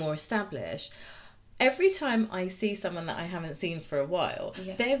being more established, every time I see someone that I haven't seen for a while,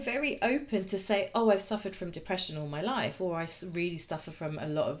 they're very open to say, oh, I've suffered from depression all my life, or I really suffer from a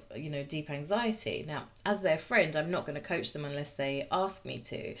lot of, you know, deep anxiety. Now, as their friend, I'm not going to coach them unless they ask me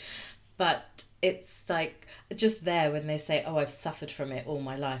to, but it's like just there when they say, oh, I've suffered from it all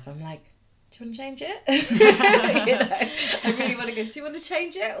my life, I'm like, do you want to change it? You know, I really want to go, do you want to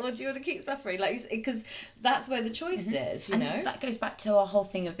change it, or do you want to keep suffering? Like, because that's where the choice is, you know? That goes back to our whole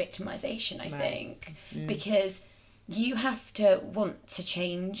thing of victimization, I think, because you have to want to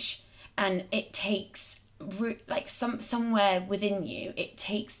change, and it takes like somewhere within you, it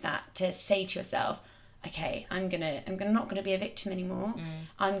takes that to say to yourself, okay, I'm not gonna be a victim anymore.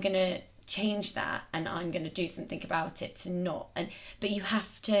 I'm gonna change that, and I'm gonna do something about it but you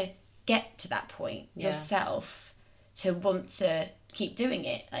have to get to that point yourself to want to keep doing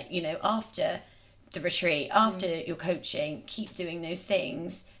it. Like, you know, after the retreat, after your coaching, keep doing those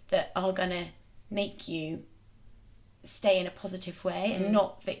things that are gonna make you stay in a positive way and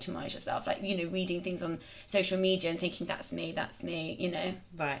not victimize yourself. Like, you know, reading things on social media and thinking that's me, you know.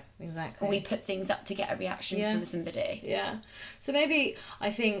 Right, exactly. Or we put things up to get a reaction from somebody. Yeah. So maybe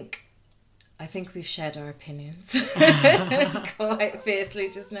I think we've shared our opinions quite fiercely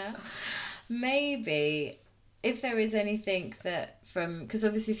just now. Maybe if there is anything that because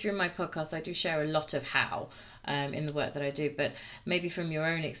obviously through my podcast I do share a lot of how in the work that I do, but maybe from your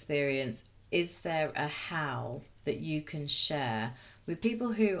own experience, is there a how that you can share with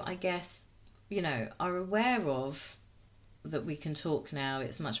people who, I guess, you know, are aware of that we can talk now,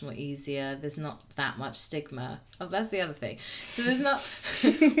 it's much more easier, there's not that much stigma. Oh, that's the other thing. So there's not,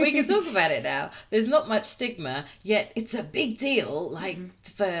 we can talk about it now, there's not much stigma, yet it's a big deal, like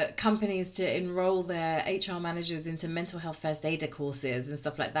for companies to enroll their HR managers into mental health first aider courses and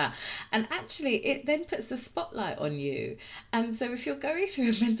stuff like that. And actually it then puts the spotlight on you. And so if you're going through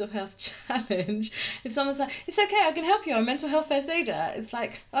a mental health challenge, if someone's like, it's okay, I can help you, I'm a mental health first aider, it's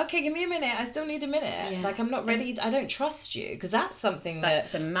like, okay, give me a minute, I still need a minute. Like, I'm not ready, I don't trust you, because that's something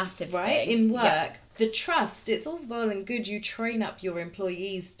that's a massive thing in work. The trust, it's all well and good you train up your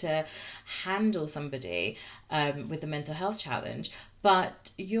employees to handle somebody with a mental health challenge,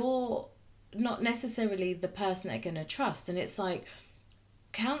 but you're not necessarily the person they're going to trust. And it's like,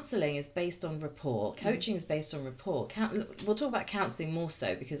 counselling is based on rapport, coaching is based on rapport. We'll talk about counselling more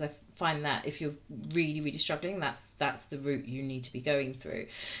so, because find that if you're really, really struggling, that's the route you need to be going through.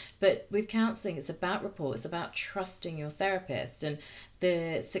 But with counselling, it's about rapport, it's about trusting your therapist, and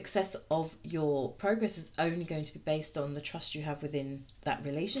the success of your progress is only going to be based on the trust you have within that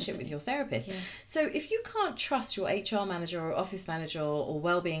relationship with your therapist. Yeah. So if you can't trust your HR manager or office manager or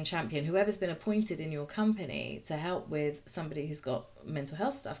wellbeing champion, whoever's been appointed in your company to help with somebody who's got mental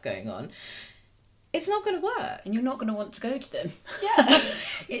health stuff going on, it's not going to work. And you're not going to want to go to them. Yeah.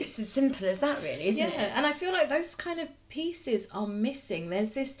 It's as simple as that, really, isn't it? Yeah, and I feel like those kind of pieces are missing.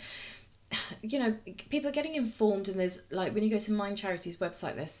 There's this, you know, people are getting informed, and there's, like, when you go to Mind Charity's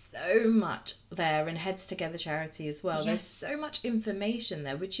website, there's so much there, and Heads Together Charity as well. Yeah. There's so much information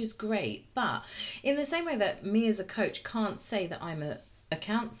there, which is great. But in the same way that me as a coach can't say that I'm a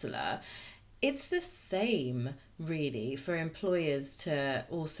counsellor, it's the same, really, for employers to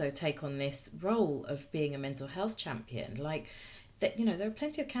also take on this role of being a mental health champion. Like, that, you know, there are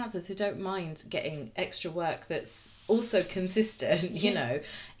plenty of counsellors who don't mind getting extra work that's also consistent. You know,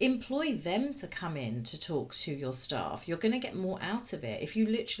 employ them to come in to talk to your staff. You're going to get more out of it if you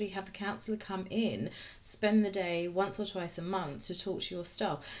literally have a counsellor come in, spend the day once or twice a month to talk to your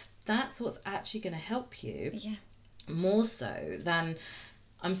staff. That's what's actually going to help you, more so than,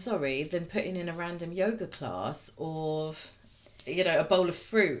 I'm sorry, than putting in a random yoga class or, you know, a bowl of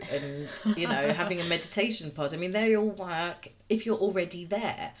fruit and, you know, having a meditation pod. I mean, they all work if you're already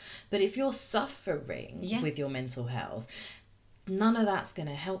there. But if you're suffering with your mental health, none of that's going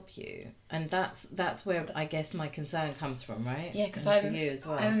to help you. And that's where I guess my concern comes from, right? Yeah, because you as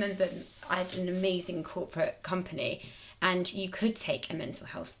well. I remember I had an amazing corporate company, and you could take a mental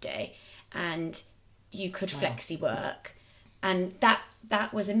health day and you could flexi work. And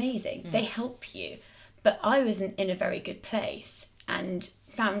that was amazing. They help you. But I wasn't in a very good place, and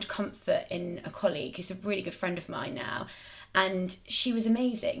found comfort in a colleague who's a really good friend of mine now. And she was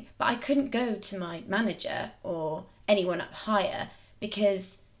amazing. But I couldn't go to my manager or anyone up higher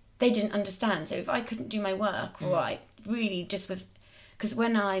because they didn't understand. So if I couldn't do my work, or I really just was... Because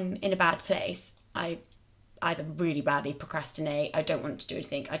when I'm in a bad place, I either really badly procrastinate, I don't want to do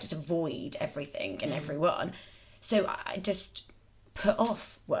anything, I just avoid everything and everyone. So I just put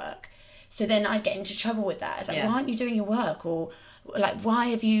off work. So then I'd get into trouble with that. It's like, why aren't you doing your work? Or like, why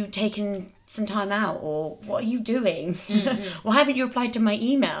have you taken some time out? Or what are you doing? Why haven't you replied to my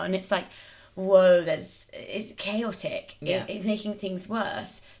email? And it's like, whoa, it's chaotic. It's making things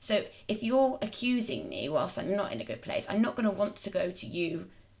worse. So if you're accusing me whilst I'm not in a good place, I'm not going to want to go to you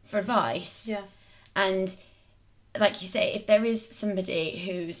for advice. Yeah. And like you say, if there is somebody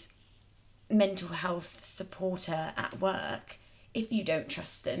who's mental health supporter at work, if you don't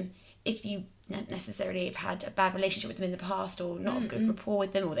trust them, if you not necessarily have had a bad relationship with them in the past, or not a good rapport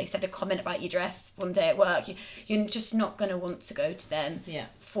with them, or they said a comment about your dress one day at work, you're just not going to want to go to them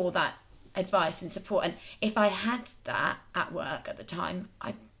for that advice and support. And if I had that at work at the time,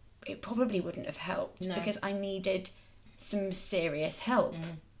 it probably wouldn't have helped, because I needed some serious help.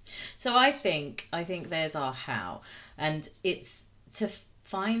 So I think there's our how, and it's to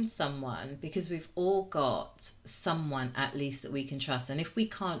find someone, because we've all got someone at least that we can trust. And if we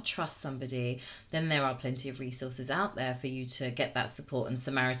can't trust somebody, then there are plenty of resources out there for you to get that support. And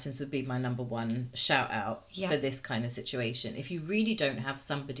Samaritans would be my number one shout out for this kind of situation. If you really don't have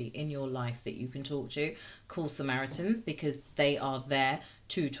somebody in your life that you can talk to, call Samaritans, because they are there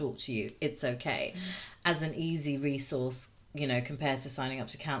to talk to you. It's okay. As an easy resource, you know, compared to signing up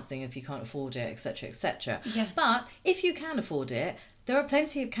to counselling if you can't afford it, etc., etc. But if you can afford it, there are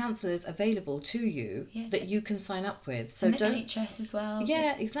plenty of counsellors available to you that you can sign up with. So and the NHS as well.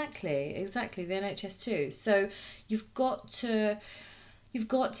 Yeah, exactly, the NHS too. So you've got to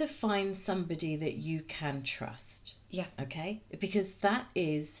find somebody that you can trust. Yeah. Okay? Because that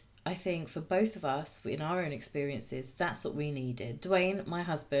is, I think, for both of us, in our own experiences, that's what we needed. Dwayne, my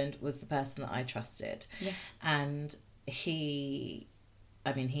husband, was the person that I trusted. Yeah. And he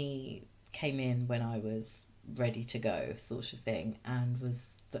came in when I was ready to go, sort of thing, and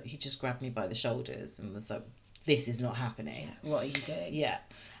he just grabbed me by the shoulders and was like, this is not happening. What are you doing? Yeah.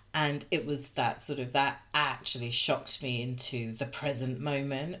 And it was that actually shocked me into the present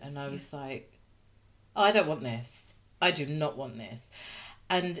moment, and I was like, oh, I don't want this. I do not want this.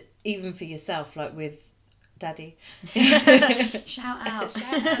 And even for yourself, like with Daddy. Shout out to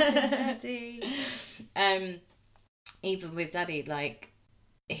Daddy. Even with Daddy, like,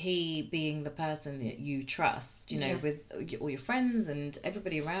 he being the person that you trust, you know, with all your friends and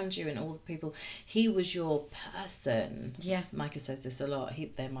everybody around you and all the people, he was your person. Yeah. Micah says this a lot,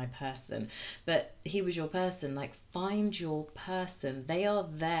 they're my person, but he was your person. Like, find your person. They are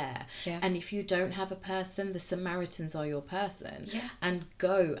there. Yeah. And if you don't have a person, the Samaritans are your person. Yeah. And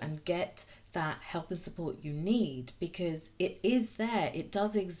go and get that help and support you need, because it is there, it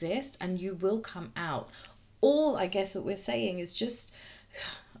does exist, and you will come out. All I guess what we're saying is just,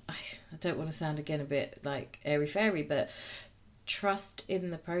 I don't want to sound again a bit like airy-fairy, but trust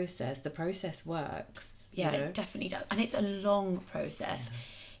in the process. The process works. Yeah, it definitely does. And it's a long process.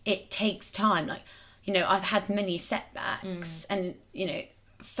 It takes time. Like, you know, I've had many setbacks and, you know,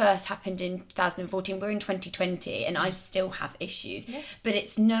 first happened in 2014. We're in 2020 and I still have issues. Yeah. But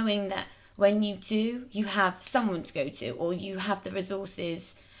it's knowing that when you do, you have someone to go to, or you have the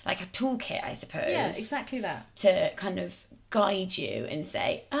resources, like a toolkit, I suppose. Yeah, exactly that. To kind of guide you and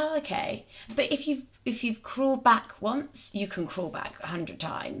say, oh, okay. But if you've crawled back once, you can crawl back 100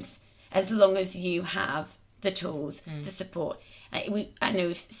 times, as long as you have the tools, the support. I know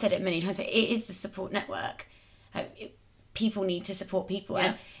we've said it many times, but it is the support network. People need to support people,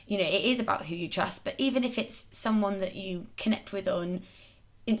 and you know, it is about who you trust. But even if it's someone that you connect with on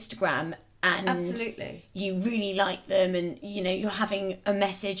Instagram, and absolutely, you really like them, and you know, you're having a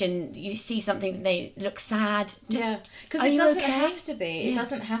message and you see something and they look sad, because it doesn't have to be. It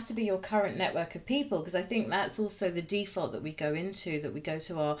doesn't have to be your current network of people, because I think that's also the default that we go into, that we go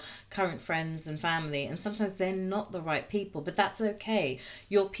to our current friends and family, and sometimes they're not the right people, but that's okay.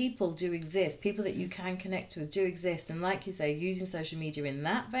 Your people do exist. People that you can connect with do exist, and like you say, using social media in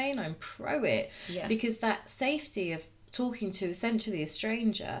that vein, I'm pro it, because that safety of talking to essentially a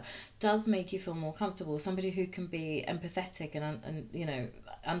stranger does make you feel more comfortable. Somebody who can be empathetic and you know,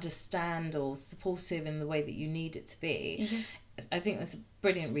 understand or supportive in the way that you need it to be. I think that's a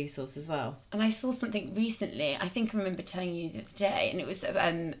brilliant resource as well. And I saw something recently, I think I remember telling you the other day, and it was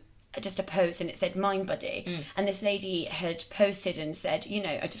just a post, and it said Mind Buddy, and this lady had posted and said, you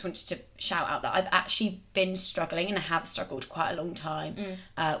know, I just wanted to shout out that I've actually been struggling, and I have struggled quite a long time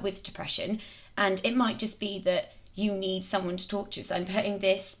with depression, and it might just be that you need someone to talk to. So I'm putting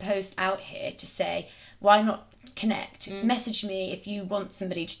this post out here to say, why not connect? Message me if you want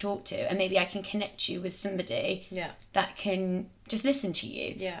somebody to talk to, and maybe I can connect you with somebody that can just listen to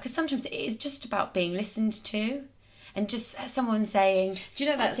you. Because sometimes it is just about being listened to, and just someone saying, do you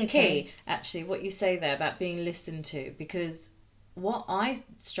know, that's okay. Key, actually, what you say there about being listened to, because what I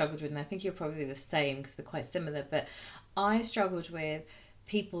struggled with, and I think you're probably the same because we're quite similar, but I struggled with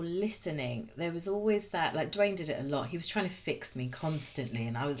people listening. There was always that, like Dwayne did it a lot, he was trying to fix me constantly,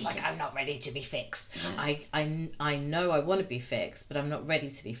 and I was like, I'm not ready to be fixed. I know I want to be fixed, but I'm not ready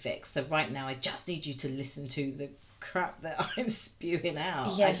to be fixed. So right now I just need you to listen to the crap that I'm spewing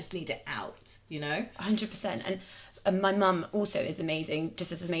out. I just need it out, you know. 100%. And my mum also is amazing,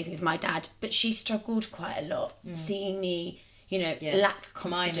 just as amazing as my dad, but she struggled quite a lot seeing me, you know, lack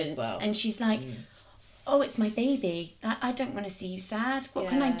confidence. Mine as well. And she's like, oh, it's my baby. I don't want to see you sad. What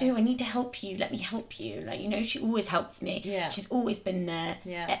can I do? I need to help you. Let me help you. Like, you know, she always helps me. She's always been there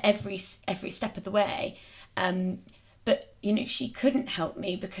at every step of the way. But, you know, she couldn't help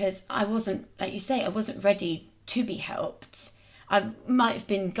me because I wasn't, like you say, I wasn't ready to be helped. I might have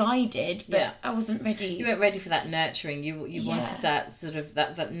been guided, but I wasn't ready. You weren't ready for that nurturing. You wanted that sort of,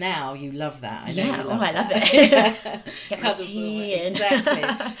 that now you love that. I know you love I love it. Get my tea in.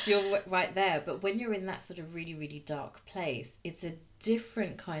 Exactly. You're right there. But when you're in that sort of really, really dark place, it's a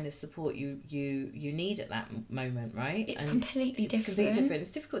different kind of support you need at that moment, right? It's completely different.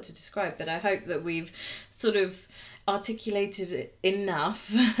 It's difficult to describe, but I hope that we've sort of articulated it enough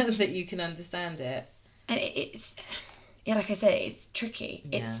that you can understand it. And it's... yeah, like I said, it's tricky.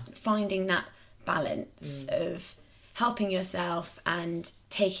 It's finding that balance of helping yourself and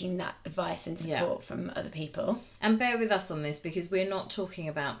taking that advice and support from other people. And bear with us on this, because we're not talking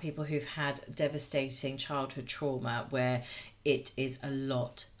about people who've had devastating childhood trauma where it is a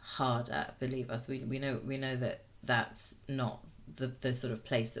lot harder. Believe us, we know that that's not the sort of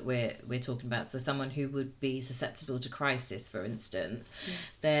place that we're talking about. So someone who would be susceptible to crisis, for instance,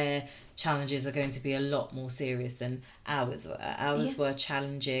 their challenges are going to be a lot more serious than ours were. Ours were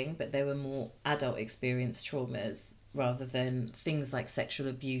challenging, but they were more adult experienced traumas rather than things like sexual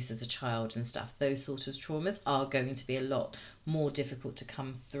abuse as a child and stuff. Those sort of traumas are going to be a lot more difficult to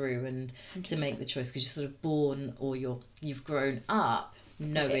come through and 100%. To make the choice, because you're sort of born, or you've grown up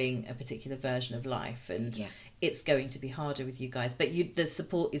knowing a particular version of life, and it's going to be harder with you guys, but the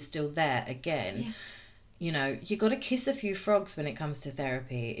support is still there. Again, you know, you got to kiss a few frogs when it comes to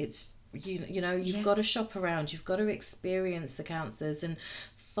therapy. It's you know you've got to shop around, you've got to experience the counsellors and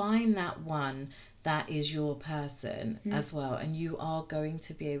find that one that is your person as well, and you are going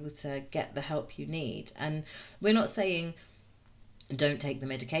to be able to get the help you need. And we're not saying don't take the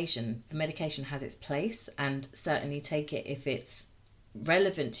medication. The medication has its place, and certainly take it if it's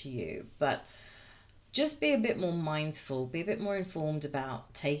relevant to you, but just be a bit more mindful, be a bit more informed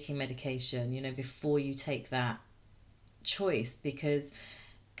about taking medication, you know, before you take that choice, because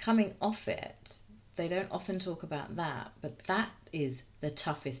coming off it, they don't often talk about that, but that is the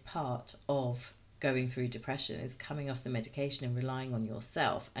toughest part of going through depression, is coming off the medication and relying on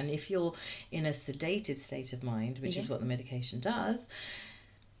yourself. And if you're in a sedated state of mind, which is what the medication does,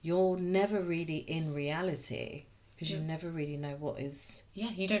 you're never really in reality, because you never really know what is... Yeah,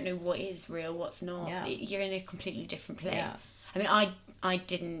 you don't know what is real, what's not. Yeah. You're in a completely different place. Yeah. I mean,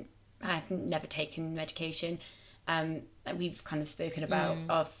 I've never taken medication. We've kind of spoken about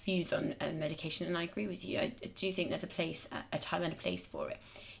our views on medication, and I agree with you. I do think there's a time and a place for it.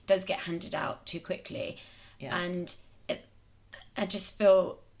 It does get handed out too quickly. Yeah. And I just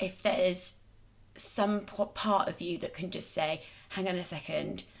feel if there's some part of you that can just say, hang on a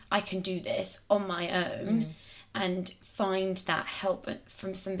second, I can do this on my own, and find that help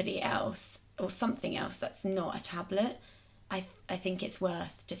from somebody else or something else that's not a tablet, I think it's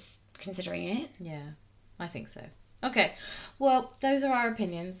worth just considering it. Yeah, I think so. Okay, well, those are our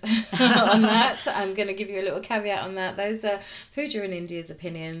opinions on that. I'm going to give you a little caveat on that. Those are Puja and India's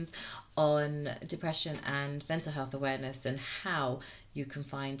opinions on depression and mental health awareness, and how you can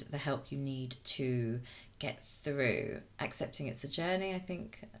find the help you need to get through. Accepting it's a journey, I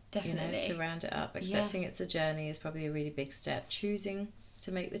think. Definitely. You know, to round it up, accepting it's a journey is probably a really big step. Choosing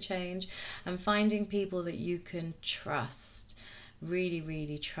to make the change, and finding people that you can trust. Really,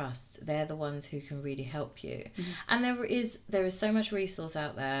 really trust. They're the ones who can really help you. And there is so much resource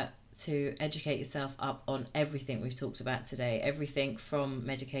out there to educate yourself up on everything we've talked about today. Everything from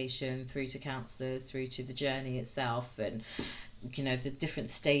medication through to counsellors, through to the journey itself, and you know, the different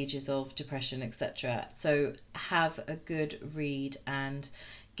stages of depression, etc. So have a good read and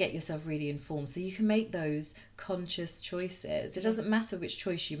get yourself really informed so you can make those conscious choices. It doesn't matter which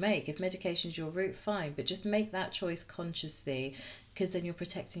choice you make. If medication's your route, fine, but just make that choice consciously, because then you're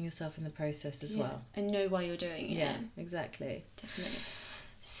protecting yourself in the process as well. And know why you're doing it. Yeah, exactly. Definitely.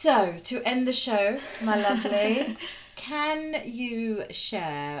 So, to end the show, my lovely, can you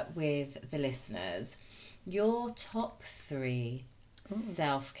share with the listeners your top 3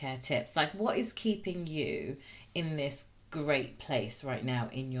 self-care tips? Like, what is keeping you in this great place right now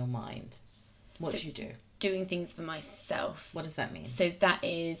in your mind? What do you do? Doing things for myself. What does that mean? So that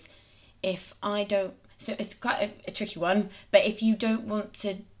is, if I don't... So it's quite a tricky one, but if you don't want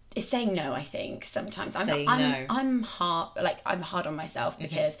to... It's saying no, I think, sometimes. I'm hard on myself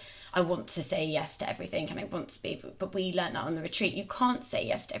because I want to say yes to everything, and I want to be... But we learned that on the retreat. You can't say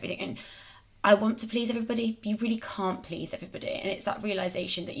yes to everything. And I want to please everybody. You really can't please everybody. And it's that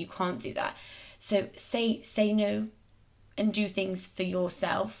realisation that you can't do that. So say no and do things for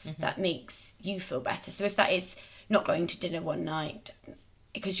yourself that makes you feel better. So if that is not going to dinner one night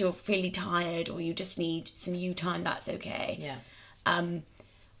because you're really tired, or you just need some you time, that's okay. Yeah.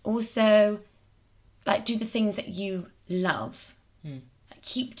 Also, like, do the things that you love. Like,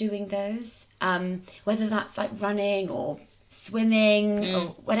 keep doing those. Whether that's like running or swimming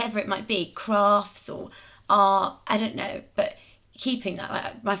or whatever it might be, crafts or art, I don't know, but keeping that.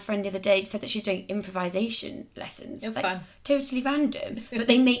 Like, my friend the other day said that she's doing improvisation lessons. Like, fun. Totally random, but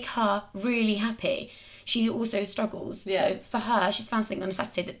they make her really happy. She also struggles. Yeah. So for her, she's found something on a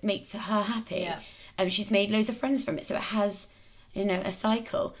Saturday that makes her happy. Yeah. She's made loads of friends from it. So it has, you know, a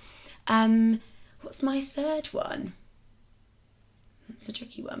cycle. What's my third one? That's a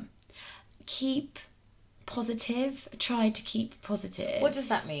tricky one. Keep positive. Try to keep positive. What does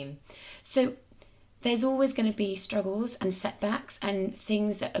that mean? So there's always going to be struggles and setbacks and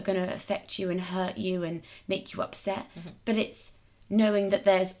things that are going to affect you and hurt you and make you upset. But it's knowing that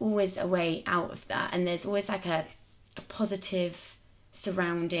there's always a way out of that, and there's always like a positive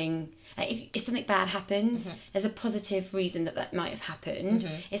surrounding. Like, if something bad happens, there's a positive reason that might have happened.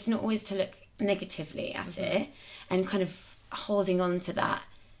 It's not always to look negatively at it, and kind of holding on to that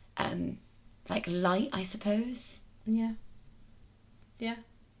like light, I suppose. Yeah.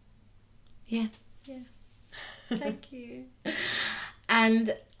 Thank you.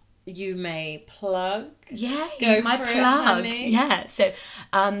 And you may plug. Yeah, go my for plug. It, yeah. So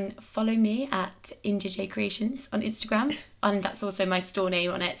follow me at India J Creations on Instagram, and that's also my store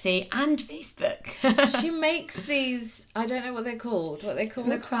name on Etsy and Facebook. She makes these, I don't know what they're called.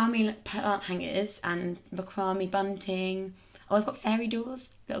 Macrame plant hangers and macrame bunting. Oh, I've got fairy doors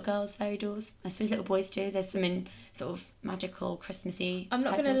little girls' fairy dolls. I suppose little boys do. There's some in sort of magical, Christmassy. I'm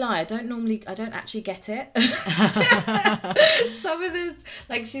not going to lie, I don't actually get it. Some of this,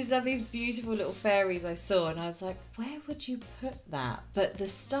 like, she's done these beautiful little fairies I saw, and I was like, where would you put that? But the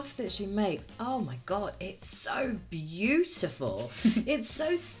stuff that she makes, oh my God, it's so beautiful. It's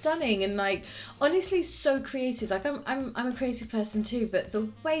so stunning and, like, honestly so creative. Like, I'm a creative person too, but the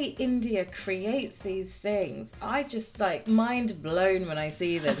way India creates these things, I just, like, mind blown when I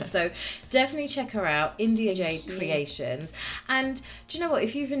see them. So definitely check her out, India Jade Creations. And do you know what,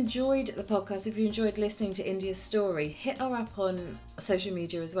 if you've enjoyed the podcast, if you enjoyed listening to India's story, hit her up on social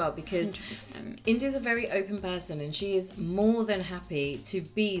media as well, because 100%. India's a very open person and she is more than happy to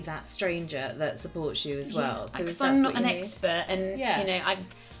be that stranger that supports you as well. So because I'm not an expert, and you know, I'm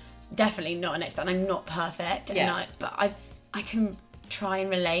definitely not an expert, and I'm not perfect, but I can try and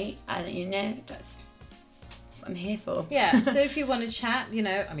relate, and you know, that's what I'm here for. Yeah, so if you want to chat, you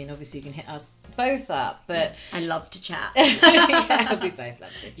know, I mean, obviously you can hit us both up, but I love to chat. Yeah, we both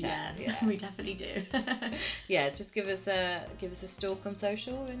love to chat. Yeah, we definitely do. Yeah, just give us a stalk on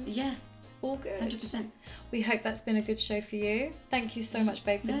social, and all good. 100%. We hope that's been a good show for you. Thank you so much,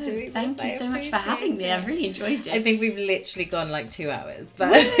 babe, for doing this. Thank you so much for having me. I've really enjoyed it. I think we've literally gone like 2 hours,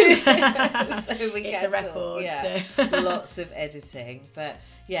 but so it's a record. So. Lots of editing, but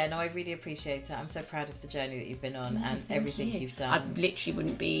yeah, no, I really appreciate it. I'm so proud of the journey that you've been on and everything you've done. I literally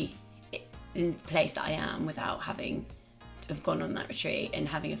wouldn't be in the place that I am without having have gone on that retreat and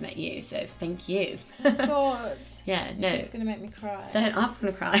having have met you, so thank you. Oh God. Yeah, no. She's gonna make me cry. I'm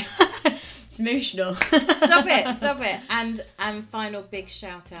gonna cry. It's emotional. Stop it. And final big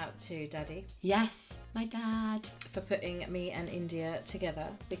shout out to Daddy. Yes, my dad. For putting me and India together,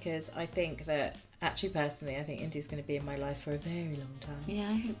 because I think that, actually personally, I think India's going to be in my life for a very long time. Yeah,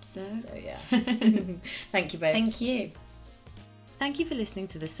 I hope so. So yeah. Thank you, babe. Thank you. Thank you for listening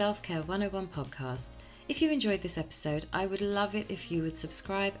to the Self-Care 101 podcast. If you enjoyed this episode, I would love it if you would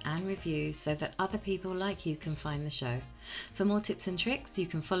subscribe and review so that other people like you can find the show. For more tips and tricks, you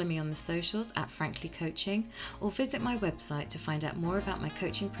can follow me on the socials at Frankly Coaching, or visit my website to find out more about my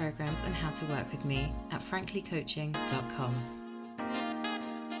coaching programs and how to work with me at franklycoaching.com.